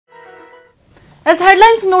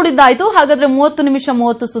Headlines ನೋಡಿದ್ದಾಯ್ತು. ಹಾಗಾದ್ರೆ 30 ನಿಮಿಷ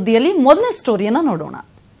 30 ಸುದ್ದಿಯಲ್ಲಿ ಮೊದಲನೇ ಸ್ಟೋರಿಯನ್ನ ನೋಡೋಣ.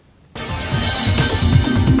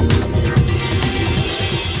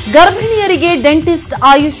 ಗರ್ಭಿಣಿಯರಿಗೆ ಡೆಂಟಿಸ್ಟ್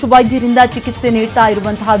ಆಯುಷ್ ವೈದ್ಯರಿಂದ ಚಿಕಿತ್ಸೆ ನೀಡ್ತಾ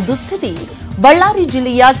ಇರುವಂತಹ ದುಸ್ಥಿತಿ ಬಳ್ಳಾರಿ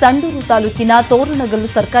ಜಿಲ್ಲೆಯ ಸಂಡೂರು ತಾಲೂಕಿನ ತೋರಣಗಲ್ಲು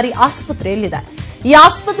ಸರ್ಕಾರಿ ಆಸ್ಪತ್ರೆಯಲ್ಲಿದೆ. ಈ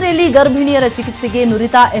ಆಸ್ಪತ್ರೆಯಲ್ಲಿ ಗರ್ಭಿಣಿಯರ ಚಿಕಿತ್ಸೆಗೆ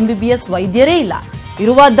ನುರಿತ ಎಂಬಿಬಿಎಸ್ ವೈದ್ಯರೇ ಇಲ್ಲ.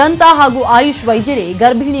 ಇರುವ ದಂತ ಹಾಗೂ ಆಯುಷ್ ವೈದ್ಯರೇ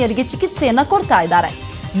ಗರ್ಭಿಣಿಯರಿಗೆ ಚಿಕಿತ್ಸೆಯನ್ನ ಕೊಡ್ತಾ ಇದ್ದಾರೆ.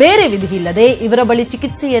 ಬೇರೆ ವಿಧಿ ಇಲ್ಲದೆ ಇವರ ಬಳಿ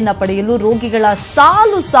ಚಿಕಿತ್ಸೆಯನ್ನ ಪಡೆಯಲು ರೋಗಿಗಳ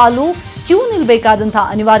ಸಾಲು ಕ್ಯೂ ನಿಲ್ಲಬೇಕಾದಂತಹ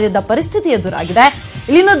ಅನಿವಾರ್ಯದ ಪರಿಸ್ಥಿತಿ ಎದುರಾಗಿದೆ.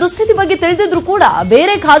 ಇಲ್ಲಿನ ದುಸ್ಥಿತಿ ಬಗ್ಗೆ ತಿಳಿದಿದ್ರೂ ಕೂಡ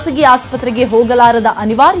ಬೇರೆ ಖಾಸಗಿ ಆಸ್ಪತ್ರೆಗೆ ಹೋಗಲಾರದ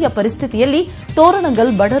ಅನಿವಾರ್ಯ ಪರಿಸ್ಥಿತಿಯಲ್ಲಿ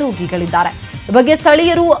ತೋರಣಗಲ್ ಬಡ ರೋಗಿಗಳಿದ್ದಾರೆ. ಈ ಬಗ್ಗೆ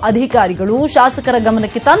ಸ್ಥಳೀಯರು, ಅಧಿಕಾರಿಗಳು, ಶಾಸಕರ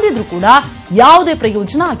ಗಮನಕ್ಕೆ ತಂದಿದ್ರೂ ಕೂಡ ಯಾವುದೇ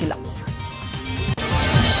ಪ್ರಯೋಜನ ಆಗಿಲ್ಲ.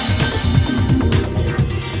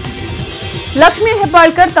 ಲಕ್ಷ್ಮೀ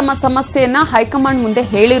ಹೆಬ್ಬಾಳ್ಕರ್ ತಮ್ಮ ಸಮಸ್ಯೆಯನ್ನ ಹೈಕಮಾಂಡ್ ಮುಂದೆ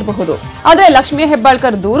ಹೇಳಿರಬಹುದು, ಆದ್ರೆ ಲಕ್ಷ್ಮೀ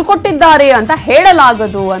ಹೆಬ್ಬಾಳ್ಕರ್ ದೂರು ಕೊಟ್ಟಿದ್ದಾರೆ ಅಂತ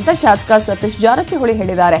ಹೇಳಲಾಗದು ಅಂತ ಶಾಸಕ ಸತೀಶ್ ಜಾರಕಿಹೊಳಿ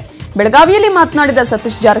ಹೇಳಿದ್ದಾರೆ. ಬೆಳಗಾವಿಯಲ್ಲಿ ಮಾತನಾಡಿದ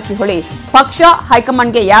ಸತೀಶ್ ಜಾರಕಿಹೊಳಿ, ಪಕ್ಷ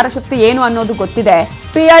ಹೈಕಮಾಂಡ್ಗೆ ಯಾರ ಶಕ್ತಿ ಏನು ಅನ್ನೋದು ಗೊತ್ತಿದೆ.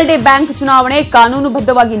 ಪಿಎಲ್ಡಿ ಬ್ಯಾಂಕ್ ಚುನಾವಣೆ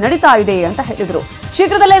ಕಾನೂನುಬದ್ಧವಾಗಿ ನಡೀತಾ ಇದೆ ಅಂತ ಹೇಳಿದರು.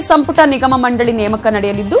 ಶೀಘ್ರದಲ್ಲೇ ಸಂಪುಟ ನಿಗಮ ಮಂಡಳಿ ನೇಮಕ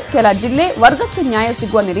ನಡೆಯಲಿದ್ದು ಕೆಲ ಜಿಲ್ಲೆ ವರ್ಗಕ್ಕೆ ನ್ಯಾಯ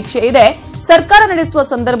ಸಿಗುವ ನಿರೀಕ್ಷೆ ಇದೆ. ಸರ್ಕಾರ ನಡೆಸುವ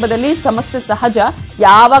ಸಂದರ್ಭದಲ್ಲಿ ಸಮಸ್ಯೆ ಸಹಜ,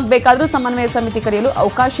 ಯಾವಾಗ ಬೇಕಾದರೂ ಸಮನ್ವಯ ಸಮಿತಿ ಕರೆಯಲು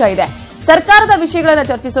ಅವಕಾಶ ಇದೆ. ಸರ್ಕಾರದ ವಿಷಯಗಳನ್ನು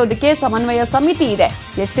ಚರ್ಚಿಸೋದಕ್ಕೆ ಸಮನ್ವಯ ಸಮಿತಿ ಇದೆ.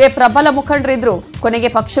 ಎಷ್ಟೇ ಪ್ರಬಲ ಮುಖಂಡರಿದ್ರು ಕೊನೆಗೆ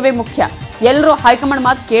ಪಕ್ಷವೇ ಮುಖ್ಯ. ಎಲ್ಲರೂ ಹೈಕಮಾಂಡ್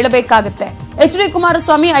ಮಾತು ಕೇಳಬೇಕಾಗುತ್ತೆ. ಎಚ್.ಡಿ.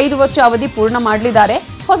 ಕುಮಾರಸ್ವಾಮಿ 5 ವರ್ಷ ಅವಧಿ ಪೂರ್ಣ ಮಾಡಲಿದ್ದಾರೆ.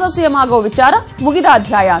 ಹೊಸ ಸಿಎಂ ಆಗೋ ವಿಚಾರ ಮುಗಿದ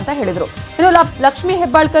ಅಧ್ಯಾಯ ಅಂತ ಹೇಳಿದ್ರು. ಇನ್ನು ಲಕ್ಷ್ಮೀ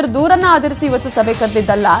ಹೆಬ್ಬಾಳ್ಕರ್ ದೂರನ್ನ ಆಧರಿಸಿ ಇವತ್ತು ಸಭೆ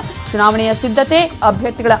ಕರೆದಿದ್ದಲ್ಲ, ಚುನಾವಣೆಯ ಸಿದ್ಧತೆ,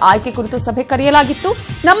 ಅಭ್ಯರ್ಥಿಗಳ ಆಯ್ಕೆ ಕುರಿತು ಸಭೆ ಕರೆಯಲಾಗಿತ್ತು.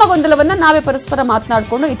 ನಮ್ಮ ಗೊಂದಲವನ್ನ ನಾವೇ ಪರಸ್ಪರ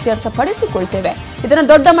ಮಾತನಾಡಿಕೊಂಡು ಇತ್ಯರ್ಥಪಡಿಸಿಕೊಳ್ತೇವೆ. ಇದನ್ನು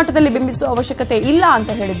ದೊಡ್ಡ ಮಟ್ಟದಲ್ಲಿ ಬಿಂಬಿಸುವ ಅವಶ್ಯಕತೆ ಇಲ್ಲ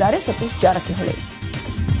ಅಂತ ಹೇಳಿದ್ದಾರೆ ಸತೀಶ್ ಜಾರಕಿಹೊಳಿ.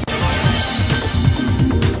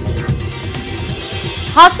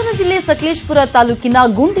 ಹಾಸನ ಜಿಲ್ಲೆ ಸಕಲೇಶಪುರ ತಾಲೂಕಿನ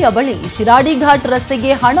ಗುಂಡಿಯ ಬಳಿ ಶಿರಾಡಿ ಘಾಟ್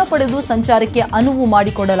ರಸ್ತೆಗೆ ಹಣ ಪಡೆದು ಸಂಚಾರಕ್ಕೆ ಅನುವು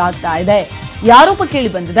ಮಾಡಿಕೊಡಲಾಗ್ತಾ ಇದೆ. ಈ ಆರೋಪ ಕೇಳಿ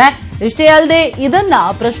ಬಂದಿದೆ. ಇಷ್ಟೇ ಅಲ್ಲದೆ ಇದನ್ನ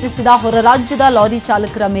ಪ್ರಶ್ನಿಸಿದ ಹೊರ ರಾಜ್ಯದ ಲಾರಿ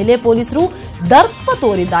ಚಾಲಕರ ಮೇಲೆ ಪೊಲೀಸರು ದರ್ಪ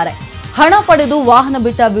ತೋರಿದ್ದಾರೆ. ಹಣ ಪಡೆದು ವಾಹನ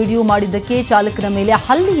ಬಿಟ್ಟ ವಿಡಿಯೋ ಮಾಡಿದ್ದಕ್ಕೆ ಚಾಲಕರ ಮೇಲೆ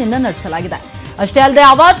ಹಲ್ಲೆಯನ್ನ ನಡೆಸಲಾಗಿದೆ. ಅಷ್ಟೇ ಅಲ್ಲದೆ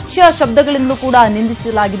ಅವಾಚ್ಯ ಶಬ್ದಗಳಿಂದಲೂ ಕೂಡ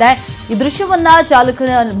ನಿಂದಿಸಲಾಗಿದೆ. ಈ ದೃಶ್ಯವನ್ನ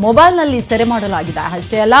ಚಾಲಕನ ಮೊಬೈಲ್ನಲ್ಲಿ ಸೆರೆ ಮಾಡಲಾಗಿದೆ.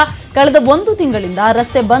 ಅಷ್ಟೇ ಅಲ್ಲ, ಕಳೆದ 1 ತಿಂಗಳಿಂದ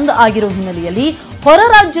ರಸ್ತೆ ಬಂದ್ ಆಗಿರೋ ಹಿನ್ನೆಲೆಯಲ್ಲಿ ಹೊರ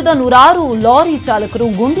ರಾಜ್ಯದ 100 ಲಾರಿ ಚಾಲಕರು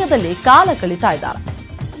ಗುಂಡ್ಯದಲ್ಲಿ ಕಾಲ ಕಳೀತಾ ಇದ್ದಾರೆ.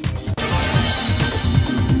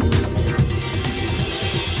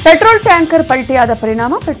 ಪೆಟ್ರೋಲ್ ಟ್ಯಾಂಕರ್ ಪಲ್ಟಿಯಾದ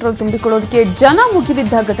ಪರಿಣಾಮ ಪೆಟ್ರೋಲ್ ತುಂಬಿಕೊಳ್ಳೋದಕ್ಕೆ ಜನ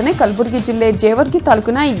ಮುಗಿಬಿದ್ದ ಘಟನೆ ಕಲಬುರಗಿ ಜಿಲ್ಲೆ ಜೇವರ್ಗಿ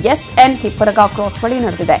ತಾಲೂಕಿನ ಎಸ್ಎನ್ ಹಿಪ್ಪರಗ ಕ್ರಾಸ್ ಬಳಿ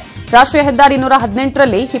ನಡೆದಿದೆ. ರಾಷ್ಟ್ರೀಯ ಹೆದ್ದಾರಿ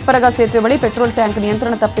 118ರಲ್ಲಿ ಹಿಪ್ಪರಗ ಸೇತುವೆ ಬಳಿ ಪೆಟ್ರೋಲ್ ಟ್ಯಾಂಕ್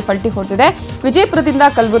ನಿಯಂತ್ರಣ ತಪ್ಪಿ ಪಲ್ಟಿ ಹೊಡೆದಿದೆ. ವಿಜಯಪುರದಿಂದ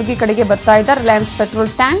ಕಲಬುರಗಿ ಕಡೆಗೆ ಬರ್ತಾ ಇದ್ದ ರಿಲಯನ್ಸ್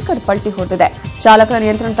ಪೆಟ್ರೋಲ್ ಟ್ಯಾಂಕರ್ ಪಲ್ಟಿ ಹೊಡೆದಿದೆ. ಚಾಲಕನ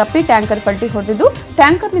ನಿಯಂತ್ರಣ ತಪ್ಪಿ ಟ್ಯಾಂಕರ್ ಪಲ್ಟಿ ಹೊಡೆದಿದ್ದು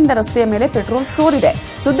ಟ್ಯಾಂಕರ್ನಿಂದ ರಸ್ತೆಯ ಮೇಲೆ ಪೆಟ್ರೋಲ್ ಸೋರಿದೆ.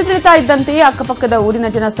 ಸುದ್ದಿ ತಿಳಿತಾ ಇದ್ದಂತೆಯೇ ಅಕ್ಕಪಕ್ಕದ ಊರಿನ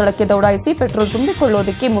ಜನ ಸ್ಥಳಕ್ಕೆ ದೌಡಾಯಿಸಿ ಪೆಟ್ರೋಲ್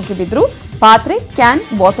ತುಂಬಿಕೊಳ್ಳೋದಕ್ಕೆ ಮುಗಿಬಿದ್ರು. ಪಾತ್ರೆ, ಕ್ಯಾನ್,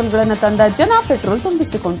 ಬಾಟಲ್ಗಳನ್ನು ತಂದ ಜನ ಪೆಟ್ರೋಲ್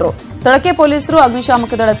ತುಂಬಿಸಿಕೊಂಡ್ರು. ಸ್ಥಳಕ್ಕೆ ಪೊಲೀಸರು,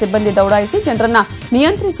 ಅಗ್ನಿಶಾಮಕ ದಳ ಸಿಬ್ಬಂದಿ ದೌಡಾಯಿಸಿ ಜನರನ್ನ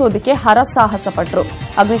ನಿಯಂತ್ರಿಸೋದಕ್ಕೆ ಹರಸಾಹಸ ಪಟ್ಟರು.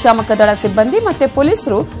 ಅಗ್ನಿಶಾಮಕ ದಳ ಸಿಬ್ಬಂದಿ ಮತ್ತೆ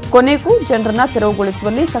ಪೊಲೀಸರು ಕೊನೆಗೂ ಜನರನ್ನ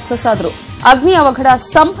ತೆರವುಗೊಳಿಸುವಲ್ಲಿ ಸಕ್ಸಸ್ ಆದರು. ಅಗ್ನಿ ಅವಘಡ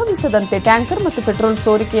ಸಂಭವಿಸದಂತೆ ಟ್ಯಾಂಕರ್ ಮತ್ತು ಪೆಟ್ರೋಲ್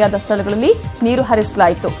ಸೋರಿಕೆಯಾದ ಸ್ಥಳಗಳಲ್ಲಿ ನೀರು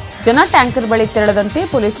ಹರಿಸಲಾಯಿತು. ಜನ ಟ್ಯಾಂಕರ್ ಬಳಿ ತೆರಳದಂತೆ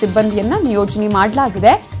ಪೊಲೀಸ್ ಸಿಬ್ಬಂದಿಯನ್ನ ನಿಯೋಜನೆ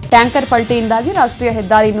ಮಾಡಲಾಗಿದೆ. ಟ್ಯಾಂಕರ್ ಪಲ್ಟಿಯಿಂದಾಗಿ ರಾಷ್ಟ್ರೀಯ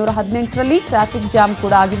ಹೆದ್ದಾರಿ 118ರಲ್ಲಿ ಟ್ರಾಫಿಕ್ ಜಾಮ್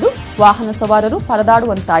ಕೂಡ ಆಗಿದ್ದು ವಾಹನ ಸವಾರರು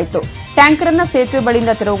ಪರದಾಡುವಂತಾಯಿತು. ಟ್ಯಾಂಕರ್ ಅನ್ನ ಸೇತುವೆ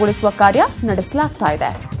ಬಳಿಯಿಂದ ತೆರವುಗೊಳಿಸುವ ಕಾರ್ಯ ನಡೆಸಲಾಗ್ತಾ ಇದೆ.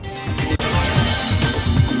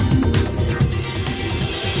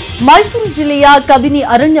 ಮೈಸೂರು ಜಿಲ್ಲೆಯ ಕಬಿನಿ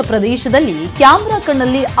ಅರಣ್ಯ ಪ್ರದೇಶದಲ್ಲಿ ಕ್ಯಾಮೆರಾ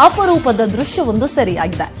ಕಣ್ಣಲ್ಲಿ ಅಪರೂಪದ ದೃಶ್ಯವೊಂದು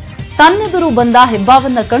ಸೆರೆಯಾಗಿದೆ. ತನ್ನೆದುರು ಬಂದ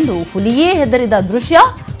ಹೆಬ್ಬಾವನ್ನ ಕಂಡು ಹುಲಿಯೇ ಹೆದರಿದ ದೃಶ್ಯ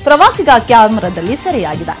ಪ್ರವಾಸಿಗ ಕ್ಯಾಮೆರಾದಲ್ಲಿ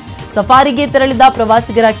ಸೆರೆಯಾಗಿದೆ. ಸಫಾರಿಗೆ ತೆರಳಿದ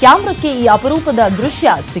ಪ್ರವಾಸಿಗರ ಕ್ಯಾಮೆರಾಕ್ಕೆ ಈ ಅಪರೂಪದ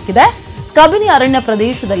ದೃಶ್ಯ ಸಿಕ್ಕಿದೆ. ಕಬಿನಿ ಅರಣ್ಯ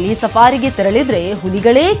ಪ್ರದೇಶದಲ್ಲಿ ಸಫಾರಿಗೆ ತೆರಳಿದ್ರೆ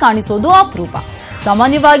ಹುಲಿಗಳೇ ಕಾಣಿಸೋದು ಅಪರೂಪ.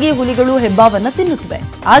 ಸಾಮಾನ್ಯವಾಗಿ ಹುಲಿಗಳು ಹೆಬ್ಬಾವನ್ನ ತಿನ್ನುತ್ತವೆ,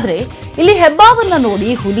 ಆದ್ರೆ ಇಲ್ಲಿ ಹೆಬ್ಬಾವನ್ನ ನೋಡಿ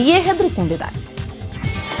ಹುಲಿಯೇ ಹೆದರಿಕೊಂಡಿದೆ.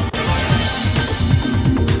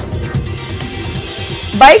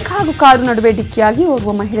 ಬೈಕ್ ಹಾಗೂ ಕಾರು ನಡುವೆ ಡಿಕ್ಕಿಯಾಗಿ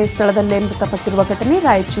ಓರ್ವ ಮಹಿಳೆ ಸ್ಥಳದಲ್ಲೇ ಮೃತಪಟ್ಟಿರುವ ಘಟನೆ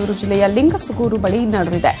ರಾಯಚೂರು ಜಿಲ್ಲೆಯ ಲಿಂಗಸುಗೂರು ಬಳಿ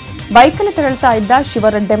ನಡೆದಿದೆ. ಬೈಕಲ್ಲಿ ತೆರಳುತ್ತಾ ಇದ್ದ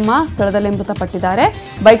ಶಿವರೆಡ್ಡೆಮ್ಮ ಸ್ಥಳದಲ್ಲೇ ಮೃತಪಟ್ಟಿದ್ದಾರೆ.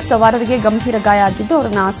 ಬೈಕ್ ಸವಾರರಿಗೆ ಗಂಭೀರ ಗಾಯ ಆಗಿದ್ದು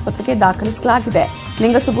ಅವರನ್ನು ಆಸ್ಪತ್ರೆಗೆ ದಾಖಲಿಸಲಾಗಿದೆ.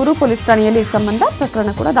 ಲಿಂಗಸುಗೂರು ಪೊಲೀಸ್ ಠಾಣೆಯಲ್ಲಿ ಈ ಸಂಬಂಧ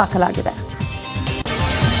ಪ್ರಕರಣ ಕೂಡ ದಾಖಲಾಗಿದೆ.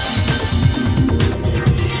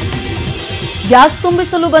 ಗ್ಯಾಸ್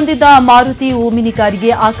ತುಂಬಿಸಲು ಬಂದಿದ್ದ ಮಾರುತಿ ಓಮಿನಿ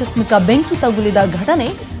ಕಾರಿಗೆ ಆಕಸ್ಮಿಕ ಬೆಂಕಿ ತಗುಲಿದ ಘಟನೆ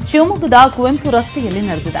ಶಿವಮೊಗ್ಗದ ಕುವೆಂಪು ರಸ್ತೆಯಲ್ಲಿ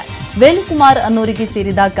ನಡೆದಿದೆ. ವೇಲುಕುಮಾರ್ ಅನ್ನೋರಿಗೆ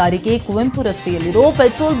ಸೇರಿದ ಕಾರಿಗೆ ಕುವೆಂಪು ರಸ್ತೆಯಲ್ಲಿರೋ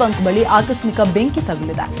ಪೆಟ್ರೋಲ್ ಬಂಕ್ ಬಳಿ ಆಕಸ್ಮಿಕ ಬೆಂಕಿ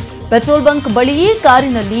ತಗುಲಿದೆ. ಪೆಟ್ರೋಲ್ ಬಂಕ್ ಬಳಿಯೇ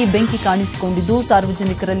ಕಾರಿನಲ್ಲಿ ಬೆಂಕಿ ಕಾಣಿಸಿಕೊಂಡಿದ್ದು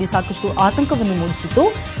ಸಾರ್ವಜನಿಕರಲ್ಲಿ ಸಾಕಷ್ಟು ಆತಂಕವನ್ನು ಮೂಡಿಸಿತ್ತು.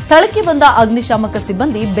 ಸ್ಥಳಕ್ಕೆ ಬಂದ ಅಗ್ನಿಶಾಮಕ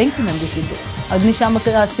ಸಿಬ್ಬಂದಿ ಬೆಂಕಿ ನಂದಿಸಿದ್ದು. ಅಗ್ನಿಶಾಮಕ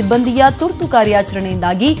ಸಿಬ್ಬಂದಿಯ ತುರ್ತು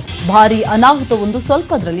ಕಾರ್ಯಾಚರಣೆಯಿಂದಾಗಿ ಭಾರೀ ಅನಾಹುತವೊಂದು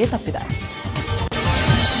ಸ್ವಲ್ಪದರಲ್ಲಿಯೇ ತಪ್ಪಿದೆ.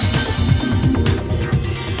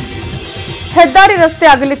 ಹೆದ್ದಾರಿ ರಸ್ತೆ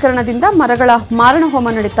ಅಗಲೀಕರಣದಿಂದ ಮರಗಳ ಮಾರಣ ಹೋಮ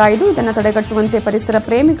ನಡೀತಾ ಇದ್ದು ಇದನ್ನು ತಡೆಗಟ್ಟುವಂತೆ ಪರಿಸರ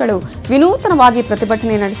ಪ್ರೇಮಿಗಳು ವಿನೂತನವಾಗಿ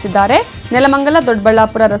ಪ್ರತಿಭಟನೆ ನಡೆಸಿದ್ದಾರೆ. ನೆಲಮಂಗಲ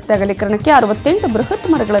ದೊಡ್ಡಬಳ್ಳಾಪುರ ರಸ್ತೆ ಅಗಲೀಕರಣಕ್ಕೆ 68 ಬೃಹತ್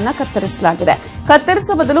ಮರಗಳನ್ನು ಕತ್ತರಿಸಲಾಗಿದೆ.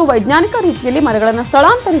 ಕತ್ತರಿಸುವ ಬದಲು ವೈಜ್ಞಾನಿಕ ರೀತಿಯಲ್ಲಿ ಮರಗಳನ್ನು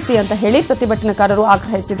ಸ್ಥಳಾಂತರಿಸಿ ಅಂತ ಹೇಳಿ ಪ್ರತಿಭಟನಾಕಾರರು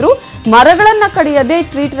ಆಗ್ರಹಿಸಿದರು. ಮರಗಳನ್ನು ಕಡಿಯದೆ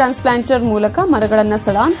ಟ್ರೀ ಟ್ರಾನ್ಸ್ಪ್ಲಾಂಟರ್ ಮೂಲಕ ಮರಗಳನ್ನು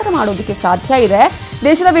ಸ್ಥಳಾಂತರ ಮಾಡೋದಕ್ಕೆ ಸಾಧ್ಯ ಇದೆ.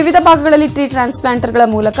 ದೇಶದ ವಿವಿಧ ಭಾಗಗಳಲ್ಲಿ ಟ್ರೀ ಟ್ರಾನ್ಸ್ಪ್ಲಾಂಟರ್ಗಳ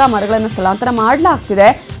ಮೂಲಕ ಮರಗಳನ್ನು ಸ್ಥಳಾಂತರ ಮಾಡಲಾಗ್ತಿದೆ.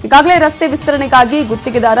 ಈಗಾಗಲೇ ರಸ್ತೆ ವಿಸ್ತರಣೆಗಾಗಿ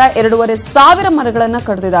ಗುತ್ತಿಗೆದಾರ 2,500 ಮರಗಳನ್ನು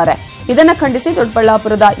ಕಡಿದಿದ್ದಾರೆ. ಇದನ್ನು ಖಂಡಿಸಿ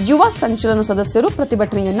ದೊಡ್ಡಬಳ್ಳಾಪುರದ ಯುವ ಸಂಚಲನ ಸದಸ್ಯರು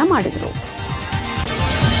ಪ್ರತಿಭಟನೆಯನ್ನ ಮಾಡಿದರು.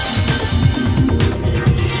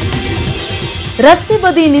 ರಸ್ತೆ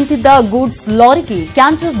ಬದಿ ನಿಂತಿದ್ದ ಗೂಡ್ಸ್ ಲಾರಿಗೆ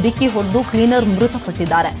ಕ್ಯಾಂಟರ್ ಡಿಕ್ಕಿ ಹೊಡೆದು ಕ್ಲೀನರ್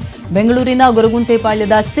ಮೃತಪಟ್ಟಿದ್ದಾರೆ. ಬೆಂಗಳೂರಿನ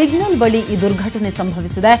ಗೊರಗುಂಟೆಪಾಳ್ಯದ ಸಿಗ್ನಲ್ ಬಳಿ ಈ ದುರ್ಘಟನೆ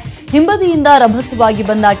ಸಂಭವಿಸಿದೆ. ಹಿಂಬದಿಯಿಂದ ರಭಸವಾಗಿ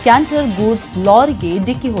ಬಂದ ಕ್ಯಾಂಟರ್ ಗೂಡ್ಸ್ ಲಾರಿಗೆ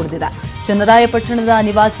ಡಿಕ್ಕಿ ಹೊಡೆದಿದೆ. ಚನ್ನರಾಯಪಟ್ಟಣದ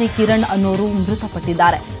ನಿವಾಸಿ ಕಿರಣ್ ಅನ್ನೋರು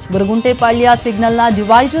ಮೃತಪಟ್ಟಿದ್ದಾರೆ. ಗೊರಗುಂಟೆಪಾಳ್ಯ ಸಿಗ್ನಲ್ನ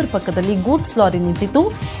ಡಿವೈಡರ್ ಪಕ್ಕದಲ್ಲಿ ಗೂಡ್ಸ್ ಲಾರಿ ನಿಂತಿತ್ತು.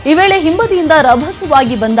 ಈ ವೇಳೆ ಹಿಂಬದಿಯಿಂದ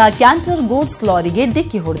ರಭಸವಾಗಿ ಬಂದ ಕ್ಯಾಂಟರ್ ಗೂಡ್ಸ್ ಲಾರಿಗೆ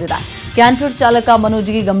ಡಿಕ್ಕಿ ಹೊಡೆದಿದೆ. ಕ್ಯಾಂಟರ್ ಚಾಲಕ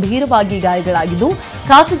ಮನೋಜ್ಗೆ ಗಂಭೀರವಾಗಿ ಗಾಯಗಳಾಗಿದ್ದು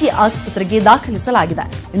ಖಾಸಗಿ ಆಸ್ಪತ್ರೆಗೆ ದಾಖಲಿಸಲಾಗಿದೆ.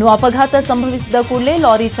 ಇನ್ನು ಅಪಘಾತ ಸಂಭವಿಸಿದ ಕೂಡಲೇ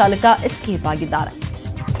ಲಾರಿ ಚಾಲಕ ಎಸ್ಕೇಪ್ ಆಗಿದ್ದಾರೆ.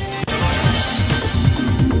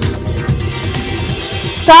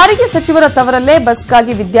 ಸಾರಿಗೆ ಸಚಿವರ ತವರಲ್ಲೇ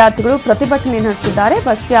ಬಸ್ಗಾಗಿ ವಿದ್ಯಾರ್ಥಿಗಳು ಪ್ರತಿಭಟನೆ ನಡೆಸಿದ್ದಾರೆ.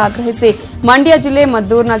 ಬಸ್ಗೆ ಆಗ್ರಹಿಸಿ ಮಂಡ್ಯ ಜಿಲ್ಲೆ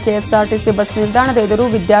ಮದ್ದೂರಿನ ಕೆಎಸ್ಆರ್ಟಿಸಿ ಬಸ್ ನಿಲ್ದಾಣದ ಎದುರು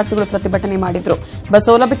ವಿದ್ಯಾರ್ಥಿಗಳು ಪ್ರತಿಭಟನೆ ಮಾಡಿದ್ರು. ಬಸ್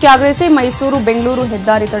ಸೌಲಭ್ಯಕ್ಕೆ ಆಗ್ರಹಿಸಿ ಮೈಸೂರು ಬೆಂಗಳೂರು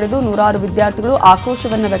ಹೆದ್ದಾರಿ ತಡೆದು ನೂರಾರು ವಿದ್ಯಾರ್ಥಿಗಳು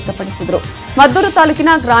ಆಕ್ರೋಶವನ್ನು ವ್ಯಕ್ತಪಡಿಸಿದರು. ಮದ್ದೂರು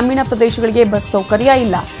ತಾಲೂಕಿನ ಗ್ರಾಮೀಣ ಪ್ರದೇಶಗಳಿಗೆ ಬಸ್ ಸೌಕರ್ಯ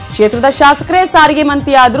ಇಲ್ಲ. ಕ್ಷೇತ್ರದ ಶಾಸಕರೇ ಸಾರಿಗೆ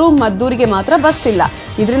ಮಂತ್ರಿಯಾದರೂ ಮದ್ದೂರಿಗೆ ಮಾತ್ರ ಬಸ್ ಇಲ್ಲ.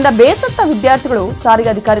 ಇದರಿಂದ ಬೇಸತ್ತ ವಿದ್ಯಾರ್ಥಿಗಳು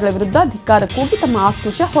ಸಾರಿಗೆ ಅಧಿಕಾರಿಗಳ ವಿರುದ್ಧ ಧಿಕ್ಕಾರ ಕೂಗಿ ತಮ್ಮ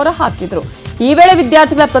ಆಕ್ರೋಶ ಹೊರಹಾಕಿದರು. ಈ ವೇಳೆ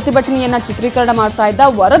ವಿದ್ಯಾರ್ಥಿಗಳ ಪ್ರತಿಭಟನೆಯನ್ನ ಚಿತ್ರೀಕರಣ ಮಾಡ್ತಾ ಇದ್ದ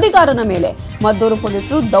ವರದಿಗಾರನ ಮೇಲೆ ಮದ್ದೂರು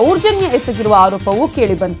ಪೊಲೀಸರು ದೌರ್ಜನ್ಯ ಎಸಗಿರುವ ಆರೋಪವೂ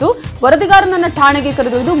ಕೇಳಿಬಂತು. ವರದಿಗಾರನನ್ನ ಠಾಣೆಗೆ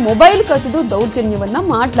ಕರೆದೊಯ್ದು ಮೊಬೈಲ್ ಕಸಿದು ದೌರ್ಜನ್ಯವನ್ನ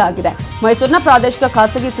ಮಾಡಲಾಗಿದೆ. ಮೈಸೂರಿನ ಪ್ರಾದೇಶಿಕ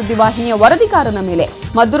ಖಾಸಗಿ ಸುದ್ದಿವಾಹಿನಿಯ ವರದಿಗಾರನ ಮೇಲೆ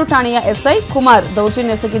ಮದ್ದೂರು ಠಾಣೆಯ ಎಸ್ಐ ಕುಮಾರ್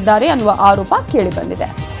ದೌರ್ಜನ್ಯ ಎಸಗಿದ್ದಾರೆ ಅನ್ನುವ ಆರೋಪ ಕೇಳಿಬಂದಿದೆ.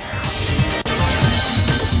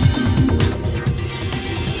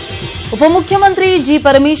 ಉಪಮುಖ್ಯಮಂತ್ರಿ ಜಿ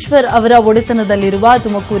ಪರಮೇಶ್ವರ್ ಅವರ ಒಡೆತನದಲ್ಲಿರುವ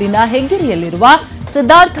ತುಮಕೂರಿನ ಹೆಗ್ಗೆರೆಯಲ್ಲಿರುವ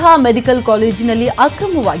ಸಿದ್ಧಾರ್ಥ ಮೆಡಿಕಲ್ ಕಾಲೇಜಿನಲ್ಲಿ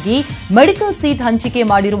ಅಕ್ರಮವಾಗಿ ಮೆಡಿಕಲ್ ಸೀಟ್ ಹಂಚಿಕೆ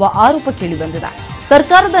ಮಾಡಿರುವ ಆರೋಪ ಕೇಳಿಬಂದಿದೆ.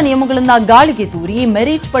 ಸರ್ಕಾರದ ನಿಯಮಗಳನ್ನು ಗಾಳಿಗೆ ತೂರಿ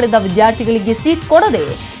ಮೆರಿಟ್ ಪಡೆದ ವಿದ್ಯಾರ್ಥಿಗಳಿಗೆ ಸೀಟ್ ಕೊಡದೆ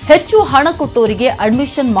ಹೆಚ್ಚು ಹಣ ಕೊಟ್ಟವರಿಗೆ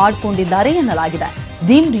ಅಡ್ಮಿಷನ್ ಮಾಡಿಕೊಂಡಿದ್ದಾರೆ ಎನ್ನಲಾಗಿದೆ.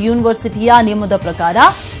 ಡೀಮ್ಡ್ ಯೂನಿವರ್ಸಿಟಿಯ ನಿಯಮದ ಪ್ರಕಾರ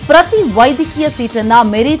ಪ್ರತಿ ವೈದ್ಯಕೀಯ ಸೀಟನ್ನ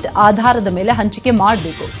ಮೆರಿಟ್ ಆಧಾರದ ಮೇಲೆ ಹಂಚಿಕೆ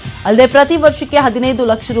ಮಾಡಬೇಕು. ಅಲ್ಲದೆ ಪ್ರತಿ ವರ್ಷಕ್ಕೆ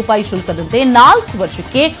 15 ಲಕ್ಷ ರೂಪಾಯಿ ಶುಲ್ಕದಂತೆ 4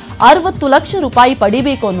 ವರ್ಷಕ್ಕೆ 60 ಲಕ್ಷ ರೂಪಾಯಿ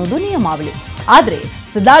ಪಡಿಬೇಕು ಅನ್ನೋದು ನಿಯಮಾವಳಿ. ಆದರೆ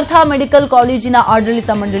ಸಿದ್ಧಾರ್ಥ ಮೆಡಿಕಲ್ ಕಾಲೇಜಿನ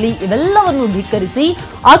ಆಡಳಿತ ಮಂಡಳಿ ಇವೆಲ್ಲವನ್ನು ಧಿಕ್ಕರಿಸಿ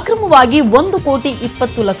ಅಕ್ರಮವಾಗಿ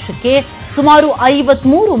 1,20 ಲಕ್ಷಕ್ಕೆ ಸುಮಾರು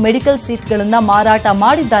 53 ಮೆಡಿಕಲ್ ಸೀಟ್ಗಳನ್ನು ಮಾರಾಟ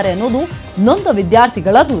ಮಾಡಿದ್ದಾರೆ ಅನ್ನೋದು ನೊಂದ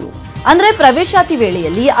ವಿದ್ಯಾರ್ಥಿಗಳ ದೂರು. ಅಂದ್ರೆ ಪ್ರವೇಶಾತಿ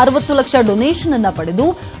ವೇಳೆಯಲ್ಲಿ 60 ಲಕ್ಷ ಡೊನೇಷನ್ ಅನ್ನ ಪಡೆದು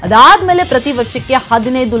ಅದಾದ್ಮೇಲೆ ಪ್ರತಿ ವರ್ಷಕ್ಕೆ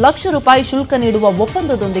 15 ಲಕ್ಷ ರೂಪಾಯಿ ಶುಲ್ಕ ನೀಡುವ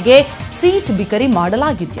ಒಪ್ಪಂದದೊಂದಿಗೆ ಸೀಟ್ ಬಿಕರಿ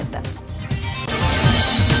ಮಾಡಲಾಗಿದೆಯಂತೆ.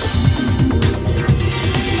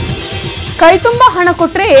 ಕೈತುಂಬ ಹಣ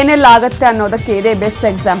ಕೊಟ್ರೆ ಏನೆಲ್ಲ ಆಗತ್ತೆ ಅನ್ನೋದಕ್ಕೆ ಇದೇ best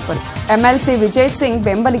example. MLC Vijay Singh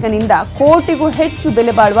ಬೆಂಬಲಿಗನಿಂದ ಕೋಟಿಗೂ ಹೆಚ್ಚು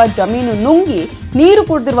ಬೆಲೆ ಬಾಳುವ ಜಮೀನು ನುಂಗಿ ನೀರು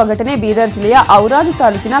ಕುಡಿದಿರುವ ಘಟನೆ ಬೀದರ್ ಜಿಲ್ಲೆಯ ಔರಾದಿ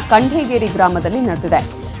ತಾಲೂಕಿನ ಕಂಠೇಗೇರಿ ಗ್ರಾಮದಲ್ಲಿ ನಡೆದಿದೆ.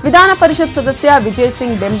 ವಿಧಾನ ಪರಿಷತ್ ಸದಸ್ಯ ವಿಜಯ್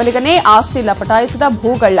ಸಿಂಗ್ ಬೆಂಬಲಿಗನೇ ಆಸ್ತಿ ಲಪಟಾಯಿಸಿದ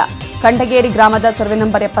ಭೂಗಳ್ಳ. ಕಂಠಗೇರಿ ಗ್ರಾಮದ ಸರ್ವೆ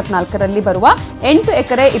ನಂಬರ್ 74ರಲ್ಲಿ ಬರುವ 8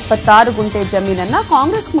 ಎಕರೆ 26 ಗುಂಟೆ ಜಮೀನನ್ನ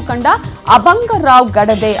ಕಾಂಗ್ರೆಸ್ ಮುಖಂಡ ಅಭಂಗರಾವ್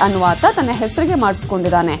ಗಡದೆ ಅನ್ನುವಾತ ತನ್ನ ಹೆಸರಿಗೆ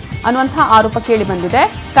ಮಾಡಿಸಿಕೊಂಡಿದ್ದಾನೆ ಅನ್ನುವಂತಹ ಆರೋಪ ಕೇಳಿಬಂದಿದೆ.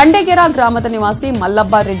 ಕಂಠಗೇರ ಗ್ರಾಮದ ನಿವಾಸಿ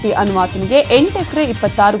ಮಲ್ಲಬ್ಬ ರೆಡ್ಡಿ ಅನ್ನುವಾತನಿಗೆ 8 ಎಕರೆ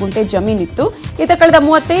 26 ಗುಂಟೆ ಜಮೀನಿತ್ತು. ಈತ ಕಳೆದ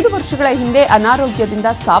 35 ವರ್ಷಗಳ ಹಿಂದೆ ಅನಾರೋಗ್ಯದಿಂದ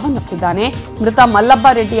ಸಾವನ್ನಪ್ಪಿದ್ದಾನೆ. ಮೃತ ಮಲ್ಲಬ್ಬ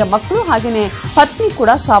ರೆಡ್ಡಿಯ ಮಕ್ಕಳು ಹಾಗೆಯೇ ಪತ್ನಿ ಕೂಡ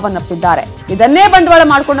ಸಾವನ್ನಪ್ಪಿದ್ದಾರೆ. ಇದನ್ನೇ ಬಂಡವಾಳ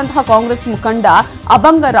ಮಾಡಿಕೊಂಡಂತಹ ಕಾಂಗ್ರೆಸ್ ಮುಖಂಡ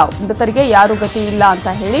ಅಭಂಗರಾವ್ ಮೃತರಿಗೆ ಯಾರೂ ಗತಿ ಇಲ್ಲ ಅಂತ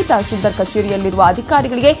ಹೇಳಿ ತಹಶೀಲ್ದಾರ್ ಕಚೇರಿಯಲ್ಲಿರುವ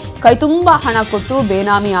ಅಧಿಕಾರಿಗಳಿಗೆ ಕೈತುಂಬಾ ಹಣ ಕೊಟ್ಟು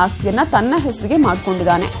ಬೇನಾಮಿ ಆಸ್ತಿಯನ್ನ ತನ್ನ ಹೆಸರಿಗೆ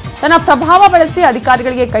ಮಾಡಿಕೊಂಡಿದ್ದಾನೆ. ತನ್ನ ಪ್ರಭಾವ ಬಳಸಿ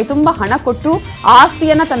ಅಧಿಕಾರಿಗಳಿಗೆ ಕೈತುಂಬಾ ಹಣ ಕೊಟ್ಟು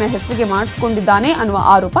ಆಸ್ತಿಯನ್ನ ತನ್ನ ಹೆಸರಿಗೆ ಮಾಡಿಸಿಕೊಂಡಿದ್ದಾನೆ ಅನ್ನುವ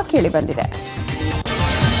ಆರೋಪ ಕೇಳಿಬಂದಿದೆ.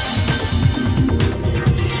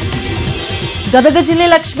 ಗದಗ ಜಿಲ್ಲೆ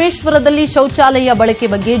ಲಕ್ಷ್ಮೇಶ್ವರದಲ್ಲಿ ಶೌಚಾಲಯ ಬಳಕೆ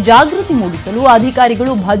ಬಗ್ಗೆ ಜಾಗೃತಿ ಮೂಡಿಸಲು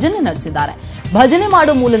ಅಧಿಕಾರಿಗಳು ಭಜನೆ ನಡೆಸಿದ್ದಾರೆ. ಭಜನೆ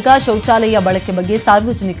ಮಾಡುವ ಮೂಲಕ ಶೌಚಾಲಯ ಬಳಕೆ ಬಗ್ಗೆ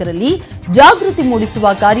ಸಾರ್ವಜನಿಕರಲ್ಲಿ ಜಾಗೃತಿ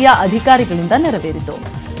ಮೂಡಿಸುವ ಕಾರ್ಯ ಅಧಿಕಾರಿಗಳಿಂದ ನೆರವೇರಿತು.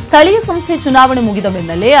 ಸ್ಥಳೀಯ ಸಂಸ್ಥೆ ಚುನಾವಣೆ ಮುಗಿದ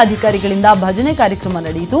ಬೆನ್ನಲ್ಲೇ ಅಧಿಕಾರಿಗಳಿಂದ ಭಜನೆ ಕಾರ್ಯಕ್ರಮ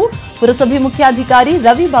ನಡೆಯಿತು. ಪುರಸಭೆ ಮುಖ್ಯಾಧಿಕಾರಿ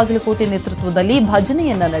ರವಿ ಬಾಗಲಕೋಟೆ ನೇತೃತ್ವದಲ್ಲಿ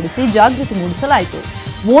ಭಜನೆಯನ್ನ ನಡೆಸಿ ಜಾಗೃತಿ ಮೂಡಿಸಲಾಯಿತು.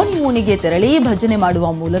 ಓಣಿ ಓಣಿಗೆ ತೆರಳಿ ಭಜನೆ ಮಾಡುವ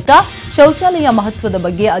ಮೂಲಕ ಶೌಚಾಲಯ ಮಹತ್ವದ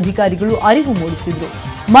ಬಗ್ಗೆ ಅಧಿಕಾರಿಗಳು ಅರಿವು ಮೂಡಿಸಿದ್ರು.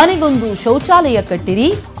 ಮನೆಗೊಂದು ಶೌಚಾಲಯ ಕಟ್ಟಿರಿ,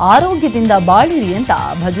 ಆರೋಗ್ಯದಿಂದ ಬಾಳಿರಿ ಅಂತ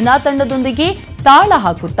ಭಜನಾ ತಂಡದೊಂದಿಗೆ ತಾಳ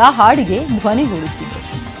ಹಾಕುತ್ತಾ ಹಾಡಿಗೆ ಧ್ವನಿಗೂಡಿಸಿದ್ರು.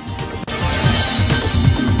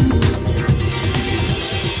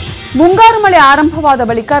 ಮುಂಗಾರು ಮಳೆ ಆರಂಭವಾದ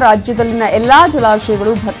ಬಳಿಕ ರಾಜ್ಯದಲ್ಲಿನ ಎಲ್ಲಾ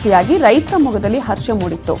ಜಲಾಶಯಗಳು ಭರ್ತಿಯಾಗಿ ರೈತರ ಮೊಗದಲ್ಲಿ ಹರ್ಷ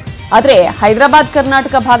ಮೂಡಿತ್ತು. ಆದರೆ ಹೈದರಾಬಾದ್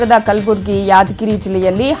ಕರ್ನಾಟಕ ಭಾಗದ ಕಲಬುರಗಿ, ಯಾದಗಿರಿ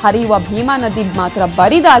ಜಿಲ್ಲೆಯಲ್ಲಿ ಹರಿಯುವ ಭೀಮಾ ನದಿ ಮಾತ್ರ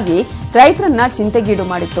ಬರಿದಾಗಿ ರೈತರನ್ನ ಚಿಂತೆಗೀಡು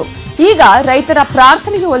ಮಾಡಿತ್ತು. ಈಗ ರೈತರ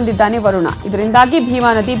ಪ್ರಾರ್ಥನೆಗೆ ಒಲಿದಿದ್ದಾನೆ ವರುಣ. ಇದರಿಂದಾಗಿ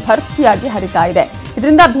ಭೀಮಾ ನದಿ ಭರ್ತಿಯಾಗಿ ಹರಿತಾ ಇದೆ.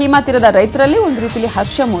 ಇದರಿಂದ ಭೀಮಾ ತೀರದ ರೈತರಲ್ಲಿ ಒಂದು ರೀತಿಯಲ್ಲಿ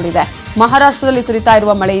ಹರ್ಷ ಮೂಡಿದೆ. ಮಹಾರಾಷ್ಟ್ರದಲ್ಲಿ ಸುರಿತಾ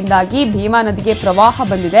ಇರುವ ಮಳೆಯಿಂದಾಗಿ ಭೀಮಾ ನದಿಗೆ ಪ್ರವಾಹ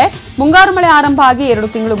ಬಂದಿದೆ. ಮುಂಗಾರು ಮಳೆ ಆರಂಭ ಆಗಿ 2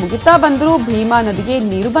 ತಿಂಗಳು ಮುಗಿತಾ ಬಂದರೂ ಭೀಮಾ ನದಿಗೆ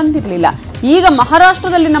ನೀರು ಬಂದಿರಲಿಲ್ಲ. ಈಗ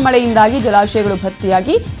ಮಹಾರಾಷ್ಟ್ರದಲ್ಲಿನ ಮಳೆಯಿಂದಾಗಿ ಜಲಾಶಯಗಳು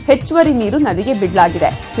ಭರ್ತಿಯಾಗಿ ಹೆಚ್ಚುವರಿ ನೀರು ನದಿಗೆ ಬಿಡಲಾಗಿದೆ.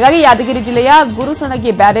 ಹೀಗಾಗಿ ಯಾದಗಿರಿ ಜಿಲ್ಲೆಯ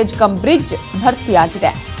Gurusanagi barrage come bridge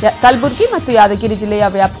ಭರ್ತಿಯಾಗಿದೆ. Kalaburagi ಮತ್ತು ಯಾದಗಿರಿ ಜಿಲ್ಲೆಯ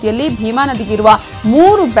ವ್ಯಾಪ್ತಿಯಲ್ಲಿ ಭೀಮಾ ನದಿಗೆ ಇರುವ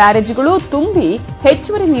 3 ಬ್ಯಾರೇಜ್ಗಳು ತುಂಬಿ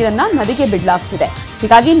ಹೆಚ್ಚುವರಿ ನೀರನ್ನ ನದಿಗೆ ಬಿಡಲಾಗುತ್ತಿದೆ.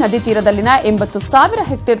 ಹೀಗಾಗಿ ನದಿ ತೀರದಲ್ಲಿನ 80,000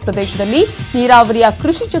 ಹೆಕ್ಟೇರ್ ಪ್ರದೇಶದಲ್ಲಿ ನೀರಾವರಿಯ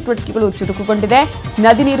ಕೃಷಿ ಚಟುವಟಿಕೆಗಳು ಚುರುಕುಗೊಂಡಿದೆ.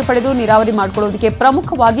 ನದಿ ನೀರು ಪಡೆದು ನೀರಾವರಿ ಮಾಡಿಕೊಳ್ಳುವುದಕ್ಕೆ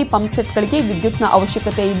ಪ್ರಮುಖವಾಗಿ ಪಂಪ್ಸೆಟ್ಗಳಿಗೆ ವಿದ್ಯುತ್ನ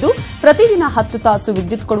ಅವಶ್ಯಕತೆ ಇದ್ದು ಪ್ರತಿದಿನ 10 ತಾಸು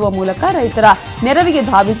ವಿದ್ಯುತ್ ಕೊಡುವ ಮೂಲಕ ರೈತರ ನೆರವಿಗೆ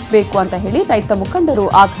ಧಾವಿಸಬೇಕು ಅಂತ ಹೇಳಿ ರೈತ ಮುಖಂಡರು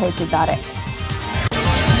ಆಗ್ರಹಿಸಿದ್ದಾರೆ.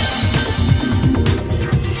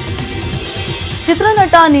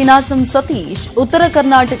 ಚಿತ್ರನಟ ನೀನಾಸಂ ಸತೀಶ್ ಉತ್ತರ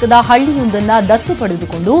ಕರ್ನಾಟಕದ ಹಳ್ಳಿಯೊಂದನ್ನು ದತ್ತು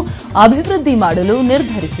ಪಡೆದುಕೊಂಡು ಅಭಿವೃದ್ಧಿ ಮಾಡಲು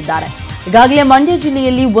ನಿರ್ಧರಿಸಿದ್ದಾರೆ. ಈಗಾಗಲೇ ಮಂಡ್ಯ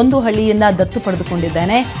ಜಿಲ್ಲೆಯಲ್ಲಿ ಒಂದು ಹಳ್ಳಿಯನ್ನ ದತ್ತು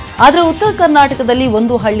ಪಡೆದುಕೊಂಡಿದ್ದೇನೆ, ಆದರೆ ಉತ್ತರ ಕರ್ನಾಟಕದಲ್ಲಿ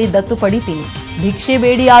ಒಂದು ಹಳ್ಳಿ ದತ್ತು ಪಡಿತೀನಿ, ಭಿಕ್ಷೆ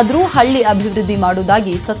ಬೇಡಿಯಾದರೂ ಹಳ್ಳಿ ಅಭಿವೃದ್ಧಿ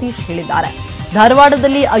ಮಾಡುವುದಾಗಿ ಸತೀಶ್ ಹೇಳಿದ್ದಾರೆ.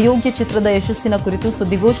 ಧಾರವಾಡದಲ್ಲಿ ಅಯೋಗ್ಯ ಚಿತ್ರದ ಯಶಸ್ಸಿನ ಕುರಿತು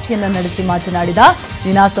ಸುದ್ದಿಗೋಷ್ಠಿಯನ್ನ ನಡೆಸಿ ಮಾತನಾಡಿದ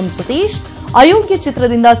ನೀನಾಸಂ ಸತೀಶ್, ಅಯೋಗ್ಯ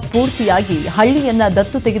ಚಿತ್ರದಿಂದ ಸ್ಫೂರ್ತಿಯಾಗಿ ಹಳ್ಳಿಯನ್ನ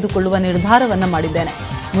ದತ್ತು ತೆಗೆದುಕೊಳ್ಳುವ ನಿರ್ಧಾರವನ್ನ ಮಾಡಿದ್ದೇನೆ.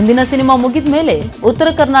 ಮುಂದಿನ ಸಿನಿಮಾ ಮುಗಿದ ಮೇಲೆ ಉತ್ತರ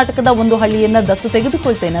ಕರ್ನಾಟಕದ ಒಂದು ಹಳ್ಳಿಯನ್ನ ದತ್ತು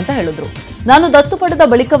ತೆಗೆದುಕೊಳ್ತೇನೆ ಅಂತ ಹೇಳಿದ್ರು. ನಾನು ದತ್ತು ಪಡೆದ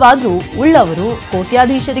ಬಳಿಕವಾದ್ರೂ ಉಳ್ಳವರು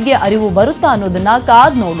ಕೋಟ್ಯಾಧೀಶರಿಗೆ ಅರಿವು ಬರುತ್ತಾ ಅನ್ನೋದನ್ನ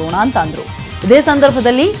ಕಾದ್ ನೋಡೋಣ ಅಂತ ಅಂದ್ರು. ಇದೇ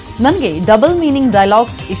ಸಂದರ್ಭದಲ್ಲಿ ನನಗೆ ಡಬಲ್ ಮೀನಿಂಗ್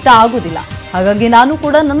ಡೈಲಾಗ್ಸ್ ಇಷ್ಟ ಆಗೋದಿಲ್ಲ, ಹಾಗಾಗಿ ನಾನು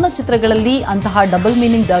ಕೂಡ ನನ್ನ ಚಿತ್ರಗಳಲ್ಲಿ ಅಂತಹ ಡಬಲ್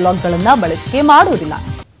ಮೀನಿಂಗ್ ಡೈಲಾಗ್ಗಳನ್ನ ಬಳಕೆ ಮಾಡೋದಿಲ್ಲ.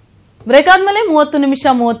 ಬ್ರೇಕ್ ಆದ್ಮೇಲೆ 30 ನಿಮಿಷ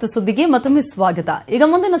 30 ಸುದ್ದಿಗೆ ಮತ್ತೊಮ್ಮೆ ಸ್ವಾಗತ. ಈಗ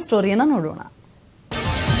ಮುಂದಿನ ಸ್ಟೋರಿಯನ್ನ ನೋಡೋಣ.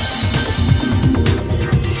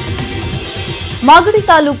 ಮಾಗಡಿ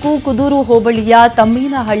ತಾಲೂಕು ಕುದೂರು ಹೋಬಳಿಯ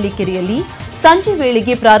ತಮ್ಮೀನಹಳ್ಳಿ ಕೆರೆಯಲ್ಲಿ ಸಂಜೆ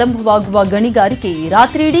ವೇಳೆಗೆ ಪ್ರಾರಂಭವಾಗುವ ಗಣಿಗಾರಿಕೆ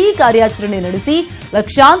ರಾತ್ರಿಯಿಡೀ ಕಾರ್ಯಾಚರಣೆ ನಡೆಸಿ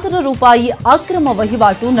ಲಕ್ಷಾಂತರ ರೂಪಾಯಿ ಅಕ್ರಮ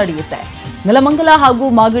ವಹಿವಾಟು ನಡೆಯುತ್ತೆ. ನೆಲಮಂಗಲ ಹಾಗೂ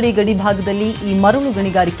ಮಾಗಡಿ ಗಡಿ ಭಾಗದಲ್ಲಿ ಈ ಮರಳು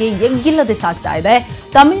ಗಣಿಗಾರಿಕೆ ಎಗ್ಗಿಲ್ಲದೆ ಸಾಗ್ತಾ ಇದೆ.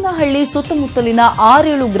 ತಮ್ಮೀನಹಳ್ಳಿ ಸುತ್ತಮುತ್ತಲಿನ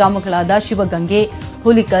 6-7 ಗ್ರಾಮಗಳಾದ ಶಿವಗಂಗೆ,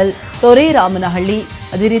 ಹುಲಿಕಲ್, ತೊರೇರಾಮನಹಳ್ಳಿ,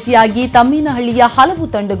 ಅದೇ ರೀತಿಯಾಗಿ ತಮ್ಮೀನಹಳ್ಳಿಯ ಹಲವು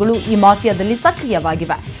ತಂಡಗಳು ಈ ಮಾಫಿಯಾದಲ್ಲಿ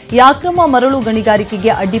ಸಕ್ರಿಯವಾಗಿವೆ. ಈ ಅಕ್ರಮ ಮರಳು ಗಣಿಗಾರಿಕೆಗೆ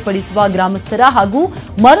ಅಡ್ಡಿಪಡಿಸುವ ಗ್ರಾಮಸ್ಥರ ಹಾಗೂ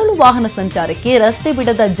ಮರಳು ವಾಹನ ಸಂಚಾರಕ್ಕೆ ರಸ್ತೆ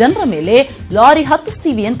ಬಿಡದ ಜನರ ಮೇಲೆ ಲಾರಿ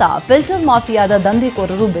ಹತ್ತಿಸ್ತೀವಿ ಅಂತ ಫಿಲ್ಟರ್ ಮಾಫಿಯಾದ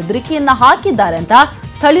ದಂಧೆಕೋರರು ಬೆದರಿಕೆಯನ್ನ ಹಾಕಿದ್ದಾರೆ ಅಂತ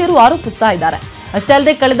ಸ್ಥಳೀಯರು ಆರೋಪಿಸ್ತಾ ಇದ್ದಾರೆ. ಅಷ್ಟೇ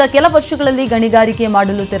ಅಲ್ಲದೆ ಕಳೆದ ಕೆಲ ವರ್ಷಗಳಲ್ಲಿ ಗಣಿಗಾರಿಕೆ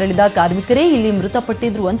ಮಾಡಲು ತೆರಳಿದ ಕಾರ್ಮಿಕರೇ ಇಲ್ಲಿ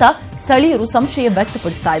ಮೃತಪಟ್ಟಿದ್ರು ಅಂತ ಸ್ಥಳೀಯರು ಸಂಶಯ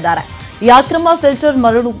ವ್ಯಕ್ತಪಡಿಸ್ತಾ ಇದ್ದಾರೆ. ಈ ಅಕ್ರಮ ಫಿಲ್ಟರ್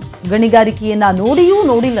ಮರಳು ಗಣಿಗಾರಿಕೆಯನ್ನ ನೋಡಿಯೂ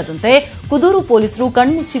ನೋಡಿಲ್ಲದಂತೆ ಕುದೂರು ಪೊಲೀಸರು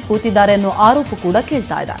ಕಣ್ಮುಚ್ಚಿ ಕೂತಿದ್ದಾರೆ ಅನ್ನೋ ಆರೋಪ ಕೂಡ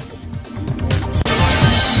ಕೇಳ್ತಾ ಇದೆ.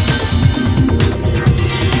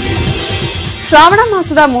 ಶ್ರಾವಣ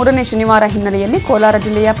ಮಾಸದ 3ನೇ ಶನಿವಾರ ಹಿನ್ನೆಲೆಯಲ್ಲಿ ಕೋಲಾರ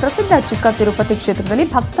ಜಿಲ್ಲೆಯ ಪ್ರಸಿದ್ಧ ಚಿಕ್ಕ ತಿರುಪತಿ ಕ್ಷೇತ್ರದಲ್ಲಿ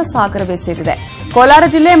ಭಕ್ತ ಸಾಗರವೇ ಸೇರಿದೆ. ಕೋಲಾರ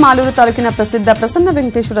ಜಿಲ್ಲೆ ಮಾಲೂರು ತಾಲೂಕಿನ ಪ್ರಸಿದ್ಧ ಪ್ರಸನ್ನ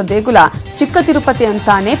ವೆಂಕಟೇಶ್ವರ ದೇಗುಲ ಚಿಕ್ಕ ತಿರುಪತಿ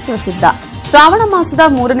ಅಂತಾನೆ ಪ್ರಸಿದ್ಧ. ಶ್ರಾವಣ ಮಾಸದ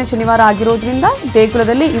 3ನೇ ಶನಿವಾರ ಆಗಿರೋದ್ರಿಂದ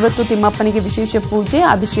ದೇಗುಲದಲ್ಲಿ ಇವತ್ತು ತಿಮ್ಮಪ್ಪನಿಗೆ ವಿಶೇಷ ಪೂಜೆ,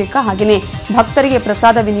 ಅಭಿಷೇಕ ಹಾಗೆಯೇ ಭಕ್ತರಿಗೆ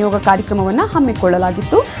ಪ್ರಸಾದ ವಿನಿಯೋಗ ಕಾರ್ಯಕ್ರಮವನ್ನು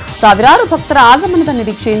ಹಮ್ಮಿಕೊಳ್ಳಲಾಗಿತ್ತು. ಸಾವಿರಾರು ಭಕ್ತರ ಆಗಮನದ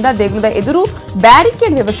ನಿರೀಕ್ಷೆಯಿಂದ ದೇಗುಲದ ಎದುರು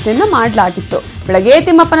ಬ್ಯಾರಿಕೇಡ್ ವ್ಯವಸ್ಥೆಯನ್ನು ಮಾಡಲಾಗಿತ್ತು. ಬೆಳಗ್ಗೆ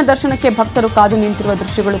ತಿಮ್ಮಪ್ಪನ ದರ್ಶನಕ್ಕೆ ಭಕ್ತರು ಕಾದು ನಿಂತಿರುವ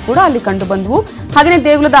ದೃಶ್ಯಗಳು ಕೂಡ ಅಲ್ಲಿ ಕಂಡುಬಂದವು. ಹಾಗೆಯೇ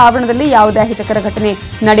ದೇಗುಲದ ಆವರಣದಲ್ಲಿ ಯಾವುದೇ ಅಹಿತಕರ ಘಟನೆ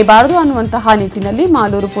ನಡೆಯಬಾರದು ಅನ್ನುವಂತಹ ನಿಟ್ಟಿನಲ್ಲಿ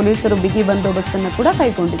ಮಾಲೂರು ಪೊಲೀಸರು ಬಿಗಿ ಬಂದೋಬಸ್ತ್ ಅನ್ನು ಕೂಡ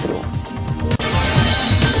ಕೈಗೊಂಡಿದ್ದರು.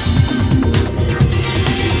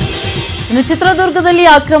 ಇನ್ನು ಚಿತ್ರದುರ್ಗದಲ್ಲಿ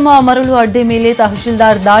ಅಕ್ರಮ ಮರಳು ಅಡ್ಡೆ ಮೇಲೆ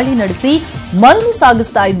ತಹಶೀಲ್ದಾರ್ ದಾಳಿ ನಡೆಸಿ ಮರಳು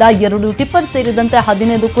ಸಾಗಿಸ್ತಾ ಇದ್ದ 2 ಟಿಪ್ಪರ್ ಸೇರಿದಂತೆ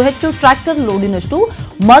 15ಕ್ಕೂ ಹೆಚ್ಚು ಟ್ರ್ಯಾಕ್ಟರ್ ಲೋಡಿನಷ್ಟು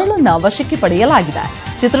ಮರಳನ್ನ ವಶಕ್ಕೆ ಪಡೆಯಲಾಗಿದೆ.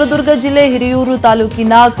 ಚಿತ್ರದುರ್ಗ ಜಿಲ್ಲೆ ಹಿರಿಯೂರು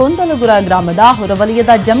ತಾಲೂಕಿನ ಕೊಂದಲಗುರ ಗ್ರಾಮದ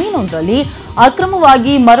ಹೊರವಲಯದ ಜಮೀನೊಂದರಲ್ಲಿ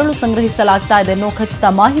ಅಕ್ರಮವಾಗಿ ಮರಳು ಸಂಗ್ರಹಿಸಲಾಗ್ತಾ ಇದೆ ಅನ್ನೋ ಖಚಿತ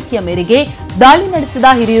ಮಾಹಿತಿಯ ಮೇರೆಗೆ ದಾಳಿ ನಡೆಸಿದ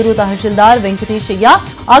ಹಿರಿಯೂರು ತಹಶೀಲ್ದಾರ್ ವೆಂಕಟೇಶಯ್ಯ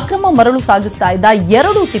ಅಕ್ರಮ ಮರಳು ಸಾಗಿಸ್ತಾ ಇದ್ದ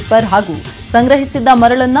 2 ಟಿಪ್ಪರ್ ಹಾಗೂ ಸಂಗ್ರಹಿಸಿದ್ದ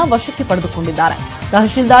ಮರಳನ್ನ ವಶಕ್ಕೆ ಪಡೆದುಕೊಂಡಿದ್ದಾರೆ.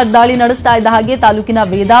 ತಹಶೀಲ್ದಾರ್ ದಾಳಿ ನಡೆಸ್ತಾ ಇದ್ದ ಹಾಗೆ ತಾಲೂಕಿನ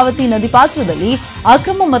ವೇದಾವತಿ ನದಿ ಪಾತ್ರದಲ್ಲಿ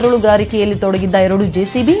ಅಕ್ರಮ ಮರಳುಗಾರಿಕೆಯಲ್ಲಿ ತೊಡಗಿದ್ದ 2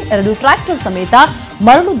 ಜೆಸಿಬಿ, 2 ಟ್ರ್ಯಾಕ್ಟರ್ ಸಮೇತ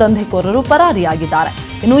ಮರಳು ದಂಧೆಕೋರರು ಪರಾರಿಯಾಗಿದ್ದಾರೆ.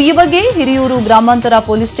 ಇನ್ನು ಈ ಬಗ್ಗೆ ಹಿರಿಯೂರು ಗ್ರಾಮಾಂತರ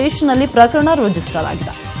ಪೊಲೀಸ್ ಸ್ಟೇಷನ್ನಲ್ಲಿ ಪ್ರಕರಣ ರಿಜಿಸ್ಟರ್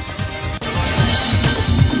ಆಗಿದೆ.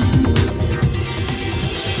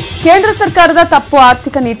 ಕೇಂದ್ರ ಸರ್ಕಾರದ ತಪ್ಪು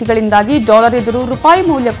ಆರ್ಥಿಕ ನೀತಿಗಳಿಂದಾಗಿ ಡಾಲರ್ ಎದುರು ರೂಪಾಯಿ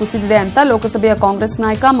ಮೌಲ್ಯ ಕುಸಿದಿದೆ ಅಂತ ಲೋಕಸಭೆಯ ಕಾಂಗ್ರೆಸ್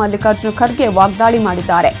ನಾಯಕ ಮಲ್ಲಿಕಾರ್ಜುನ ಖರ್ಗೆ ವಾಗ್ದಾಳಿ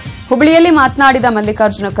ಮಾಡಿದ್ದಾರೆ. ಹುಬ್ಬಳ್ಳಿಯಲ್ಲಿ ಮಾತನಾಡಿದ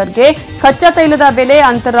ಮಲ್ಲಿಕಾರ್ಜುನ ಖರ್ಗೆ, ಕಚ್ಚಾ ತೈಲದ ಬೆಲೆ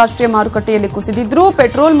ಅಂತಾರಾಷ್ಟ್ರೀಯ ಮಾರುಕಟ್ಟೆಯಲ್ಲಿ ಕುಸಿದಿದ್ರೂ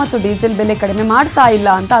ಪೆಟ್ರೋಲ್ ಮತ್ತು ಡೀಸೆಲ್ ಬೆಲೆ ಕಡಿಮೆ ಮಾಡ್ತಾ ಇಲ್ಲ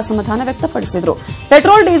ಅಂತ ಅಸಮಾಧಾನ ವ್ಯಕ್ತಪಡಿಸಿದರು.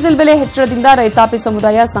 ಪೆಟ್ರೋಲ್ ಡೀಸೆಲ್ ಬೆಲೆ ಹೆಚ್ಚಳದಿಂದ ರೈತಾಪಿ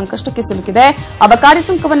ಸಮುದಾಯ ಸಂಕಷ್ಟಕ್ಕೆ ಸಿಲುಕಿದೆ. ಅಬಕಾರಿ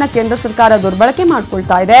ಸುಂಕವನ್ನ ಕೇಂದ್ರ ಸರ್ಕಾರ ದುರ್ಬಳಕೆ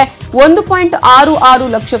ಮಾಡಿಕೊಳ್ತಾ ಇದೆ. 1.66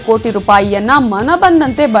 ಲಕ್ಷ ಕೋಟಿ ರೂಪಾಯಿಯನ್ನ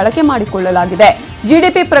ಮನಬಂದಂತೆ ಬಳಕೆ ಮಾಡಿಕೊಳ್ಳಲಾಗಿದೆ.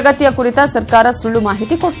 ಜಿಡಿಪಿ ಪ್ರಗತಿಯ ಕುರಿತ ಸರ್ಕಾರ ಸುಳ್ಳು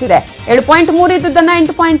ಮಾಹಿತಿ ಕೊಡ್ತಿದೆ. 7.3 ಇದ್ದುದನ್ನ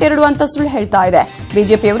 8.2 ಅಂತ ಸುಳ್ಳು ಹೇಳ್ತಾ ಇದೆ.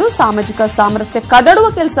 ಬಿಜೆಪಿಯವರು ಸಾಮಾಜಿಕ ಸಾಮರಸ್ಯ ಕದಡುವ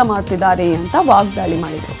ಕೆಲಸ ಮಾಡ್ತಿದ್ದಾರೆ ಅಂತ ವಾಗ್ದಾಳಿ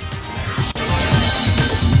ಮಾಡಿದರು.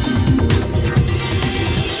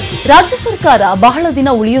 ರಾಜ್ಯ ಸರ್ಕಾರ ಬಹಳ ದಿನ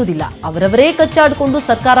ಉಳಿಯೋದಿಲ್ಲ, ಅವರವರೇ ಕಚ್ಚಾಡಿಕೊಂಡು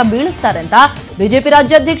ಸರ್ಕಾರ ಬೀಳಿಸ್ತಾರೆ ಅಂತ ಬಿಜೆಪಿ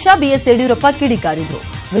ರಾಜ್ಯಾಧ್ಯಕ್ಷ ಬಿಎಸ್ ಯಡಿಯೂರಪ್ಪ ಕಿಡಿಕಾರಿದ್ರು.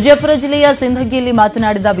 ವಿಜಯಪುರ ಜಿಲ್ಲೆಯ ಸಿಂಧಗಿಯಲ್ಲಿ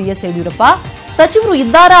ಮಾತನಾಡಿದ ಬಿಎಸ್ ಯಡಿಯೂರಪ್ಪ, ಸಚಿವರು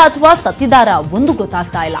ಇದ್ದಾರಾ ಅಥವಾ ಸತ್ತಿದ್ದಾರಾ ಒಂದು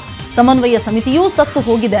ಗೊತ್ತಾಗ್ತಾ ಇಲ್ಲ, ಸಮನ್ವಯ ಸಮಿತಿಯೂ ಸತ್ತು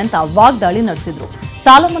ಹೋಗಿದೆ ಅಂತ ವಾಗ್ದಾಳಿ ನಡೆಸಿದ್ರು.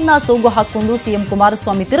 ಸಾಲ ಮನ್ನಾ ಸೋಗು ಹಾಕಿಕೊಂಡು ಸಿಎಂ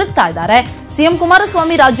ಕುಮಾರಸ್ವಾಮಿ ತಿರುಗ್ತಾ ಇದ್ದಾರೆ. ಸಿಎಂ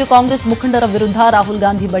ಕುಮಾರಸ್ವಾಮಿ ರಾಜ್ಯ ಕಾಂಗ್ರೆಸ್ ಮುಖಂಡರ ವಿರುದ್ಧ ರಾಹುಲ್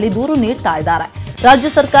ಗಾಂಧಿ ಬಳಿ ದೂರು ನೀಡ್ತಾ ಇದ್ದಾರೆ. ರಾಜ್ಯ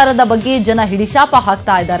ಸರ್ಕಾರದ ಬಗ್ಗೆ ಜನ ಹಿಡಿಶಾಪ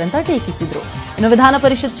ಹಾಕ್ತಾ ಇದ್ದಾರೆ ಅಂತ ಟೀಕಿಸಿದ್ರು. ಇನ್ನು ವಿಧಾನ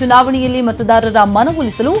ಪರಿಷತ್ ಚುನಾವಣೆಯಲ್ಲಿ ಮತದಾರರ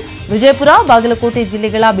ಮನವೊಲಿಸಲು ವಿಜಯಪುರ, ಬಾಗಲಕೋಟೆ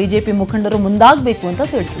ಜಿಲ್ಲೆಗಳ ಬಿಜೆಪಿ ಮುಖಂಡರು ಮುಂದಾಗಬೇಕು ಅಂತ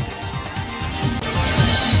ತಿಳಿಸಿದರು.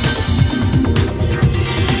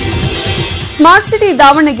 ಸ್ಮಾರ್ಟ್ ಸಿಟಿ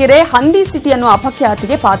ದಾವಣಗೆರೆ ಹಂದಿ ಸಿಟಿ ಅನ್ನೋ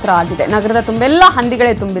ಅಪಖ್ಯಾತಿಗೆ ಪಾತ್ರ ಆಗಿದೆ. ನಗರದ ತುಂಬೆಲ್ಲ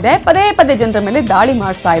ಹಂದಿಗಳೇ ತುಂಬಿದೆ. ಪದೇ ಪದೇ ಜನರ ಮೇಲೆ ದಾಳಿ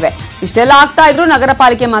ಮಾಡ್ತಾ ಇವೆ. ಇಷ್ಟೆಲ್ಲ ಆಗ್ತಾ ಇದ್ರೂ ನಗರ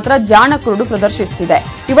ಪಾಲಿಕೆ ಮಾತ್ರ ಜಾಣ ಕುರುಡು ಪ್ರದರ್ಶಿಸುತ್ತಿದೆ.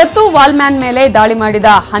 ಇವತ್ತು ವಾಲ್ಮ್ಯಾನ್ ಮೇಲೆ ದಾಳಿ ಮಾಡಿದ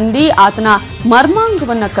ಹಂದಿ ಆತನ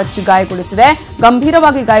ಮರ್ಮಾಂಗವನ್ನ ಕಚ್ಚಿ ಗಾಯಗೊಳಿಸಿದೆ.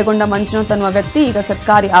 ಗಂಭೀರವಾಗಿ ಗಾಯಗೊಂಡ ಮಂಜುನಾಥ್ ಅನ್ನುವ ವ್ಯಕ್ತಿ ಈಗ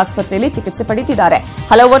ಸರ್ಕಾರಿ ಆಸ್ಪತ್ರೆಯಲ್ಲಿ ಚಿಕಿತ್ಸೆ ಪಡೆಯುತ್ತಿದ್ದಾರೆ.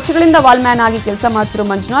 ಹಲವು ವರ್ಷಗಳಿಂದ ವಾಲ್ಮ್ಯಾನ್ ಆಗಿ ಕೆಲಸ ಮಾಡುತ್ತಿರುವ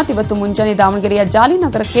ಮಂಜುನಾಥ್ ಇವತ್ತು ಮುಂಜಾನೆ ದಾವಣಗೆರೆಯ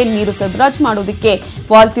ಜಾಲಿನಗರಕ್ಕೆ ನೀರು ಸರಬರಾಜು ಮಾಡೋದಕ್ಕೆ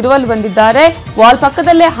ವಾಲ್ ತಿರುವಲು ಬಂದಿದ್ದಾರೆ. ವಾಲ್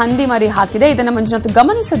ಪಕ್ಕದಲ್ಲೇ ಹಂದಿ ಮರಿ ಹಾಕಿದೆ. ಇದನ್ನು ಮಂಜುನಾಥ್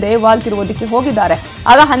ಗಮನಿಸದೆ ವಾಲ್ ತಿರುವುದಕ್ಕೆ ಹೋಗಿದ್ದಾರೆ.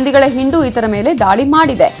 ಆಗ ಹಂದಿಗಳ ಹಿಂಡು ಈತನ ಮೇಲೆ ದಾಳಿ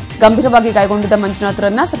ಮಾಡಿದೆ. ಗಂಭೀರವಾಗಿ ಗಾಯಗೊಂಡಿದ್ದ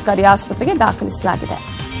ಮಂಜುನಾಥರನ್ನ ಸರ್ಕಾರಿ ಆಸ್ಪತ್ರೆಗೆ ದಾಖಲಿಸಲಾಗಿದೆ.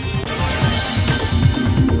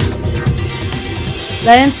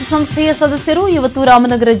 ಲಯನ್ಸ್ ಸಂಸ್ಥೆಯ ಸದಸ್ಯರು ಇವತ್ತು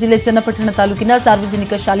ರಾಮನಗರ ಜಿಲ್ಲೆ ಚನ್ನಪಟ್ಟಣ ತಾಲೂಕಿನ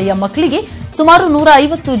ಸಾರ್ವಜನಿಕ ಶಾಲೆಯ ಮಕ್ಕಳಿಗೆ ಸುಮಾರು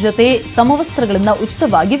 150 ಜೊತೆ ಸಮವಸ್ತ್ರಗಳನ್ನು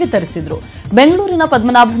ಉಚಿತವಾಗಿ ವಿತರಿಸಿದರು. ಬೆಂಗಳೂರಿನ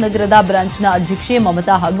ಪದ್ಮನಾಭನಗರದ ಬ್ರಾಂಚ್ನ ಅಧ್ಯಕ್ಷೆ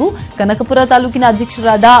ಮಮತಾ ಹಾಗೂ ಕನಕಪುರ ತಾಲೂಕಿನ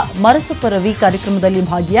ಅಧ್ಯಕ್ಷರಾದ ಮರಸಪ್ಪ ರವಿ ಕಾರ್ಯಕ್ರಮದಲ್ಲಿ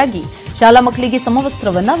ಭಾಗಿಯಾಗಿ ಶಾಲಾ ಮಕ್ಕಳಿಗೆ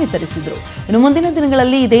ಸಮವಸ್ತ್ರವನ್ನು ವಿತರಿಸಿದರು. ಇನ್ನು ಮುಂದಿನ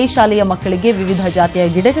ದಿನಗಳಲ್ಲಿ ಇದೇ ಶಾಲೆಯ ಮಕ್ಕಳಿಗೆ ವಿವಿಧ ಜಾತಿಯ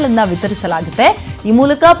ಗಿಡಗಳನ್ನು ವಿತರಿಸಲಾಗುತ್ತೆ. ಈ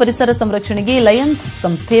ಮೂಲಕ ಪರಿಸರ ಸಂರಕ್ಷಣೆಗೆ ಲಯನ್ಸ್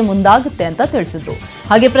ಸಂಸ್ಥೆ ಮುಂದಾಗುತ್ತೆ ಅಂತ ತಿಳಿಸಿದ್ರು.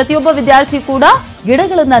 ಹಾಗೆ ಪ್ರತಿಯೊಬ್ಬ ವಿದ್ಯಾರ್ಥಿ ಕೂಡ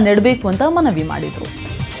ಗಿಡಗಳನ್ನು ನೆಡಬೇಕು ಅಂತ ಮನವಿ ಮಾಡಿದ್ರು.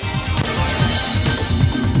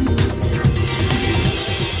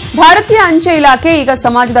 ಭಾರತೀಯ ಅಂಚೆ ಇಲಾಖೆ ಈಗ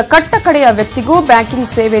ಸಮಾಜದ ಕಟ್ಟಕಡೆಯ ವ್ಯಕ್ತಿಗೂ ಬ್ಯಾಂಕಿಂಗ್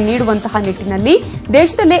ಸೇವೆ ನೀಡುವಂತಹ ನಿಟ್ಟಿನಲ್ಲಿ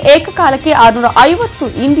ದೇಶದಲ್ಲಿ ಏಕಕಾಲಕ್ಕೆ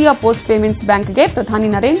 650 ಇಂಡಿಯಾ ಪೋಸ್ಟ್ ಪೇಮೆಂಟ್ಸ್ ಬ್ಯಾಂಕ್ಗೆ ಪ್ರಧಾನಿ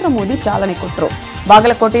ನರೇಂದ್ರ ಮೋದಿ ಚಾಲನೆ ಕೊಟ್ಟರು.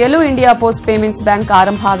 ಬಾಗಲಕೋಟೆಯಲ್ಲೂ ಇಂಡಿಯಾ ಪೋಸ್ಟ್ ಪೇಮೆಂಟ್ಸ್ ಬ್ಯಾಂಕ್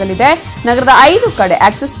ಆರಂಭ ಆಗಲಿದೆ. ನಗರದ 5 ಕಡೆ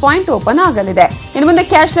ಆಕ್ಸೆಸ್ ಪಾಯಿಂಟ್ ಓಪನ್ ಆಗಲಿದೆ. ಇನ್ನು ಮುಂದೆ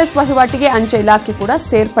ಕ್ಯಾಶ್ಲೆಸ್ ವಹಿವಾಟಿಗೆ ಅಂಚೆ ಇಲಾಖೆ ಕೂಡ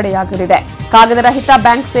ಸೇರ್ಪಡೆಯಾಗಲಿದೆ. ಕಾಗದರಹಿತ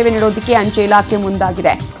ಬ್ಯಾಂಕ್ ಸೇವೆ ನೀಡೋದಕ್ಕೆ ಅಂಚೆ ಇಲಾಖೆ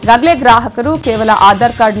ಮುಂದಾಗಿದೆ. ಈಗಾಗಲೇ ಗ್ರಾಹಕರು ಕೇವಲ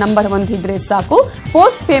ಆಧಾರ್ ಕಾರ್ಡ್ ನಂಬರ್ ಹೊಂದಿದ್ರೆ ಸಾಕು,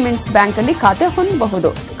 ಪೋಸ್ಟ್ ಪೇಮೆಂಟ್ಸ್ ಬ್ಯಾಂಕ್ ಅಲ್ಲಿ ಖಾತೆ ಹೊಂದಬಹುದು.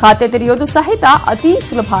 ಖಾತೆ ತೆರೆಯೋದು ಸಹಿತ ಅತಿ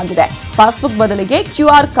ಸುಲಭ ಆಗಿದೆ. ಪಾಸ್ಬುಕ್ ಬದಲಿಗೆ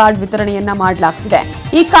QR ಕಾರ್ಡ್ ವಿತರಣೆಯನ್ನ ಮಾಡಲಾಗುತ್ತಿದೆ.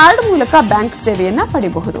 ಈ ಕಾರ್ಡ್ ಮೂಲಕ ಬ್ಯಾಂಕ್ ಸೇವೆಯನ್ನ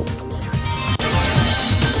ಪಡೆಯಬಹುದು.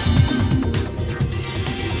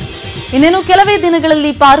 ಇನ್ನೇನು ಕೆಲವೇ ದಿನಗಳಲ್ಲಿ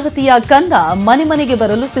ಪಾರ್ವತಿಯ ಕಂದ ಮನೆ ಮನೆಗೆ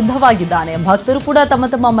ಬರಲು ಸಿದ್ಧವಾಗಿದ್ದಾನೆ. ಭಕ್ತರು ಕೂಡ ತಮ್ಮ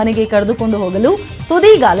ತಮ್ಮ ಮನೆಗೆ ಕರೆದುಕೊಂಡು ಹೋಗಲು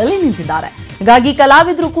ತುದಿಗಾಲಲ್ಲಿ ನಿಂತಿದ್ದಾರೆ. ಹೀಗಾಗಿ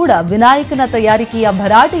ಕಲಾವಿದರು ಕೂಡ ವಿನಾಯಕನ ತಯಾರಿಕೆಯ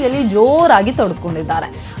ಭರಾಟೆಯಲ್ಲಿ ಜೋರಾಗಿ ತೊಡಗಿಕೊಂಡಿದ್ದಾರೆ.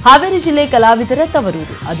 ಹಾವೇರಿ ಜಿಲ್ಲೆ ಕಲಾವಿದರ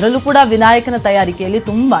ತವರೂರು, ಅದರಲ್ಲೂ ಕೂಡ ವಿನಾಯಕನ ತಯಾರಿಕೆಯಲ್ಲಿ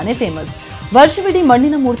ತುಂಬಾನೇ ಫೇಮಸ್. ವರ್ಷವಿಡೀ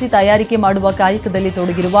ಮಣ್ಣಿನ ಮೂರ್ತಿ ತಯಾರಿಕೆ ಮಾಡುವ ಕಾಯಕದಲ್ಲಿ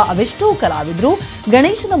ತೊಡಗಿರುವ ಅವೆಷ್ಟೋ ಕಲಾವಿದರು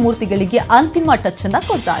ಗಣೇಶನ ಮೂರ್ತಿಗಳಿಗೆ ಅಂತಿಮ ಟಚ್ ಅನ್ನ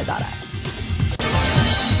ಕೊಡ್ತಾ ಇದ್ದಾರೆ.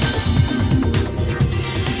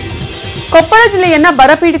 ಕೊಪ್ಪಳ ಜಿಲ್ಲೆಯನ್ನ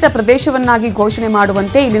ಬರಪೀಡಿತ ಪ್ರದೇಶವನ್ನಾಗಿ ಘೋಷಣೆ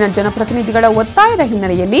ಮಾಡುವಂತೆ ಇಲ್ಲಿನ ಜನಪ್ರತಿನಿಧಿಗಳ ಒತ್ತಾಯದ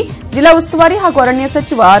ಹಿನ್ನೆಲೆಯಲ್ಲಿ ಜಿಲ್ಲಾ ಉಸ್ತುವಾರಿ ಹಾಗೂ ಅರಣ್ಯ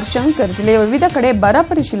ಸಚಿವ ಆರ್ ಶಂಕರ್ ಜಿಲ್ಲೆಯ ವಿವಿಧ ಕಡೆ ಬರ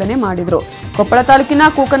ಪರಿಶೀಲನೆ ಮಾಡಿದರು. ಕೊಪ್ಪಳ ತಾಲೂಕಿನ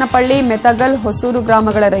ಕೂಕನಪಳ್ಳಿ, ಮೆತಗಲ್, ಹೊಸೂರು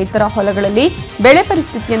ಗ್ರಾಮಗಳ ರೈತರ ಹೊಲಗಳಲ್ಲಿ ಬೆಳೆ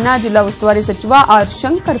ಪರಿಸ್ಥಿತಿಯನ್ನ ಜಿಲ್ಲಾ ಉಸ್ತುವಾರಿ ಸಚಿವ ಆರ್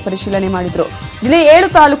ಶಂಕರ್ ಪರಿಶೀಲನೆ ಮಾಡಿದರು. ಜಿಲ್ಲೆಯ 7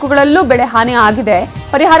 ತಾಲೂಕುಗಳಲ್ಲೂ ಬೆಳೆ ಹಾನಿ ಆಗಿದೆ.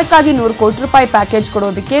 ಪರಿಹಾರಕ್ಕಾಗಿ 100 ಕೋಟಿ ರೂಪಾಯಿ ಪ್ಯಾಕೇಜ್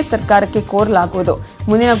ಕೊಡೋದಕ್ಕೆ ಸರ್ಕಾರಕ್ಕೆ ಕೋರಲಾಗುವುದು.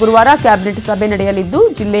 ಮುಂದಿನ ಗುರುವಾರ ಕ್ಯಾಬಿನೆಟ್ ಸಭೆ ನಡೆಯಲಿದ್ದು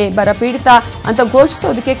ಜಿಲ್ಲೆ ಬರಪೀಡಿತ ಅಂತ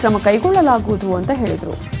ಘೋಷಿಸೋದಕ್ಕೆ ಕ್ರಮ ಕೈಗೊಳ್ಳಲಾಗುವುದು ಅಂತ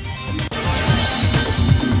ಹೇಳಿದರು.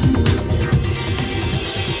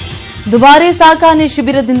 ದುಬಾರಿ ಸಾಕಾನೆ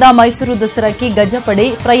ಶಿಬಿರದಿಂದ ಮೈಸೂರು ದಸರಾಕ್ಕೆ ಗಜಪಡೆ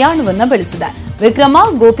ಪ್ರಯಾಣವನ್ನ ಬೆಳೆಸಿದೆ. ವಿಕ್ರಮ,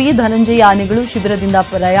 ಗೋಪಿ, ಧನಂಜಯ ಆನೆಗಳು ಶಿಬಿರದಿಂದ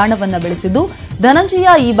ಪ್ರಯಾಣವನ್ನ ಬೆಳೆಸಿದ್ದು, ಧನಂಜಯ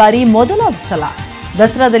ಈ ಬಾರಿ ಮೊದಲ ಸಲ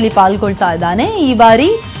ದಸರಾದಲ್ಲಿ ಪಾಲ್ಗೊಳ್ತಾ ಇದ್ದಾನೆ. ಈ ಬಾರಿ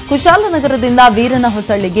ಕುಶಾಲನಗರದಿಂದ ವೀರನ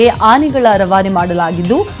ಹೊಸಳ್ಳಿಗೆ ಆನೆಗಳ ರವಾನೆ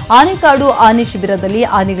ಮಾಡಲಾಗಿದ್ದು, ಆನೆಕಾಡು ಆನೆ ಶಿಬಿರದಲ್ಲಿ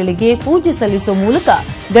ಆನೆಗಳಿಗೆ ಪೂಜೆ ಸಲ್ಲಿಸುವ ಮೂಲಕ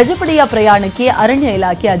ಗಜಪಡೆಯ ಪ್ರಯಾಣಕ್ಕೆ ಅರಣ್ಯ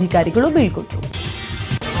ಇಲಾಖೆ ಅಧಿಕಾರಿಗಳು ಬೀಳ್ಕೊಟ್ಟರು.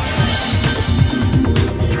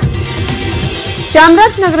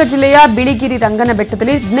 ಚಾಮರಾಜನಗರ ಜಿಲ್ಲೆಯ ಬಿಳಿಗಿರಿ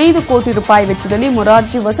ರಂಗನಬೆಟ್ಟದಲ್ಲಿ 15 ಕೋಟಿ ರೂಪಾಯಿ ವೆಚ್ಚದಲ್ಲಿ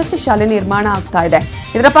ಮೊರಾರ್ಜಿ ವಸತಿ ಶಾಲೆ ನಿರ್ಮಾಣ ಆಗ್ತಾ ಇದೆ.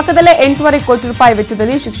 ಇದರ ಪಕ್ಕದಲ್ಲೇ 8.5 ಕೋಟಿ ರೂಪಾಯಿ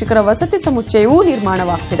ವೆಚ್ಚದಲ್ಲಿ ಶಿಕ್ಷಕರ ವಸತಿ ಸಮುಚ್ಚಯವೂ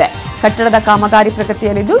ನಿರ್ಮಾಣವಾಗುತ್ತಿದೆ. ಕಟ್ಟಡದ ಕಾಮಗಾರಿ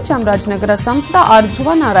ಪ್ರಗತಿಯಲ್ಲಿದ್ದು ಚಾಮರಾಜನಗರ ಸಂಸದ ಆರ್ ಧ್ರುವ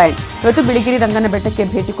ನಾರಾಯಣ್ ಇವತ್ತು ಬಿಳಿಗಿರಿ ರಂಗನಬೆಟ್ಟಕ್ಕೆ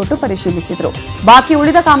ಭೇಟಿ ಕೊಟ್ಟು ಪರಿಶೀಲಿಸಿದರು. ಬಾಕಿ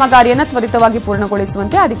ಉಳಿದ ಕಾಮಗಾರಿಯನ್ನು ತ್ವರಿತವಾಗಿ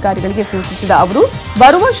ಪೂರ್ಣಗೊಳಿಸುವಂತೆ ಅಧಿಕಾರಿಗಳಿಗೆ ಸೂಚಿಸಿದ ಅವರು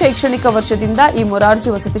ಬರುವ ಶೈಕ್ಷಣಿಕ ವರ್ಷದಿಂದ ಈ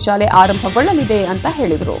ಮೊರಾರ್ಜಿ ವಸತಿ ಶಾಲೆ ಆರಂಭಗೊಳ್ಳಲಿದೆ ಅಂತ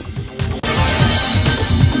ಹೇಳಿದರು.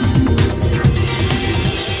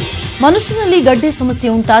 ಮನುಷ್ಯನಲ್ಲಿ ಗಡ್ಡೆ ಸಮಸ್ಯೆ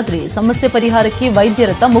ಉಂಟಾದ್ರೆ ಸಮಸ್ಯೆ ಪರಿಹಾರಕ್ಕೆ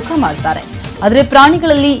ವೈದ್ಯರತ್ತ ಮುಖ ಮಾಡ್ತಾರೆ. ಆದರೆ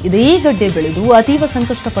ಪ್ರಾಣಿಗಳಲ್ಲಿ ಇದೇ ಗಡ್ಡೆ ಬೆಳೆದು ಅತೀವ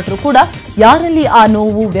ಸಂಕಷ್ಟಪಟ್ಟರೂ ಕೂಡ ಯಾರಲ್ಲಿ ಆ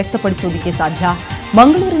ನೋವು ವ್ಯಕ್ತಪಡಿಸುವುದಕ್ಕೆ ಸಾಧ್ಯ?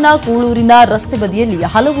 ಮಂಗಳೂರಿನ ಕೂಳೂರಿನ ರಸ್ತೆ ಬದಿಯಲ್ಲಿ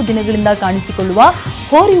ಹಲವು ದಿನಗಳಿಂದ ಕಾಣಿಸಿಕೊಳ್ಳುವ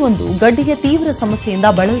ಹೋರಿಯೊಂದು ಗಡ್ಡೆಯ ತೀವ್ರ ಸಮಸ್ಯೆಯಿಂದ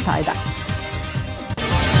ಬಳಲ್ತಾ ಇದೆ.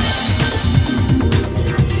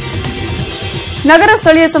 ನಗರ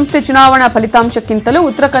ಸ್ಥಳೀಯ ಸಂಸ್ಥೆ ಚುನಾವಣಾ ಫಲಿತಾಂಶಕ್ಕಿಂತಲೂ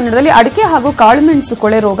ಉತ್ತರ ಕನ್ನಡದಲ್ಲಿ ಅಡಿಕೆ ಹಾಗೂ ಕಾಳುಮೆಣಸು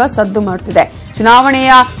ಕೊಳೆ ರೋಗ ಸದ್ದು ಮಾಡುತ್ತಿದೆ.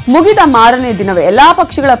 ಚುನಾವಣೆಯ ಮುಗಿದ ಮಾರನೇ ದಿನವೇ ಎಲ್ಲಾ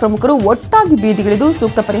ಪಕ್ಷಗಳ ಪ್ರಮುಖರು ಒಟ್ಟಾಗಿ ಬೀದಿಗಿಳಿದು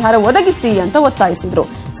ಸೂಕ್ತ ಪರಿಹಾರ ಒದಗಿಸಿ ಅಂತ ಒತ್ತಾಯಿಸಿದರು.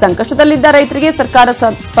 ಸಂಕಷ್ಟದಲ್ಲಿದ್ದ ರೈತರಿಗೆ ಸರ್ಕಾರ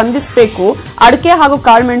ಸ್ಪಂದಿಸಬೇಕು, ಅಡಿಕೆ ಹಾಗೂ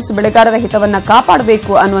ಕಾಳುಮೆಣಸು ಬೆಳೆಗಾರರ ಹಿತವನ್ನ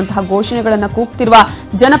ಕಾಪಾಡಬೇಕು ಅನ್ನುವಂತಹ ಘೋಷಣೆಗಳನ್ನು ಕೂಗ್ತಿರುವ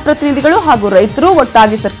ಜನಪ್ರತಿನಿಧಿಗಳು ಹಾಗೂ ರೈತರು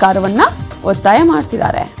ಒಟ್ಟಾಗಿ ಸರ್ಕಾರವನ್ನ ಒತ್ತಾಯ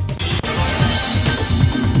ಮಾಡ್ತಿದ್ದಾರೆ.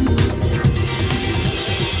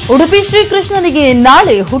 ಉಡುಪಿ ಶ್ರೀಕೃಷ್ಣನಿಗೆ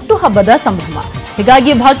ನಾಳೆ ಹುಟ್ಟುಹಬ್ಬದ ಸಂಭ್ರಮ.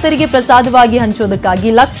 ಹೀಗಾಗಿ ಭಕ್ತರಿಗೆ ಪ್ರಸಾದವಾಗಿ ಹಂಚುವುದಕ್ಕಾಗಿ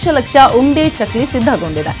ಲಕ್ಷ ಲಕ್ಷ ಉಂಡೆ ಚಕ್ಲಿ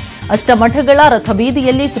ಸಿದ್ಧಗೊಂಡಿದೆ. ಅಷ್ಟಮಠಗಳ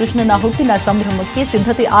ರಥಬೀದಿಯಲ್ಲಿ ಕೃಷ್ಣನ ಹುಟ್ಟಿನ ಸಂಭ್ರಮಕ್ಕೆ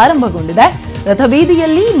ಸಿದ್ಧತೆ ಆರಂಭಗೊಂಡಿದೆ.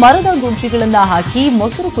 ರಥಬೀದಿಯಲ್ಲಿ ಮರದ ಗುಂಜಿಗಳನ್ನು ಹಾಕಿ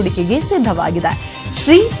ಮೊಸರು ಕುಡಿಕೆಗೆ ಸಿದ್ಧವಾಗಿದೆ.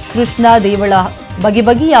 ಶ್ರೀ ಕೃಷ್ಣ ದೇವಳ ಬಗೆ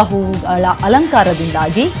ಬಗೆಯ ಹೂವುಗಳ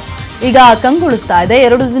ಅಲಂಕಾರದಿಂದಾಗಿ ಈಗ ಕಂಗೊಳಿಸ್ತಾ ಇದೆ.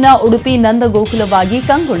 2 ದಿನ ಉಡುಪಿ ನಂದ ಗೋಕುಲವಾಗಿ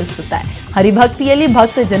ಕಂಗೊಳಿಸುತ್ತೆ. ಹರಿಭಕ್ತಿಯಲ್ಲಿ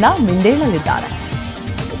ಭಕ್ತ ಜನ ಮಿಂದೇಳಲಿದ್ದಾರೆ.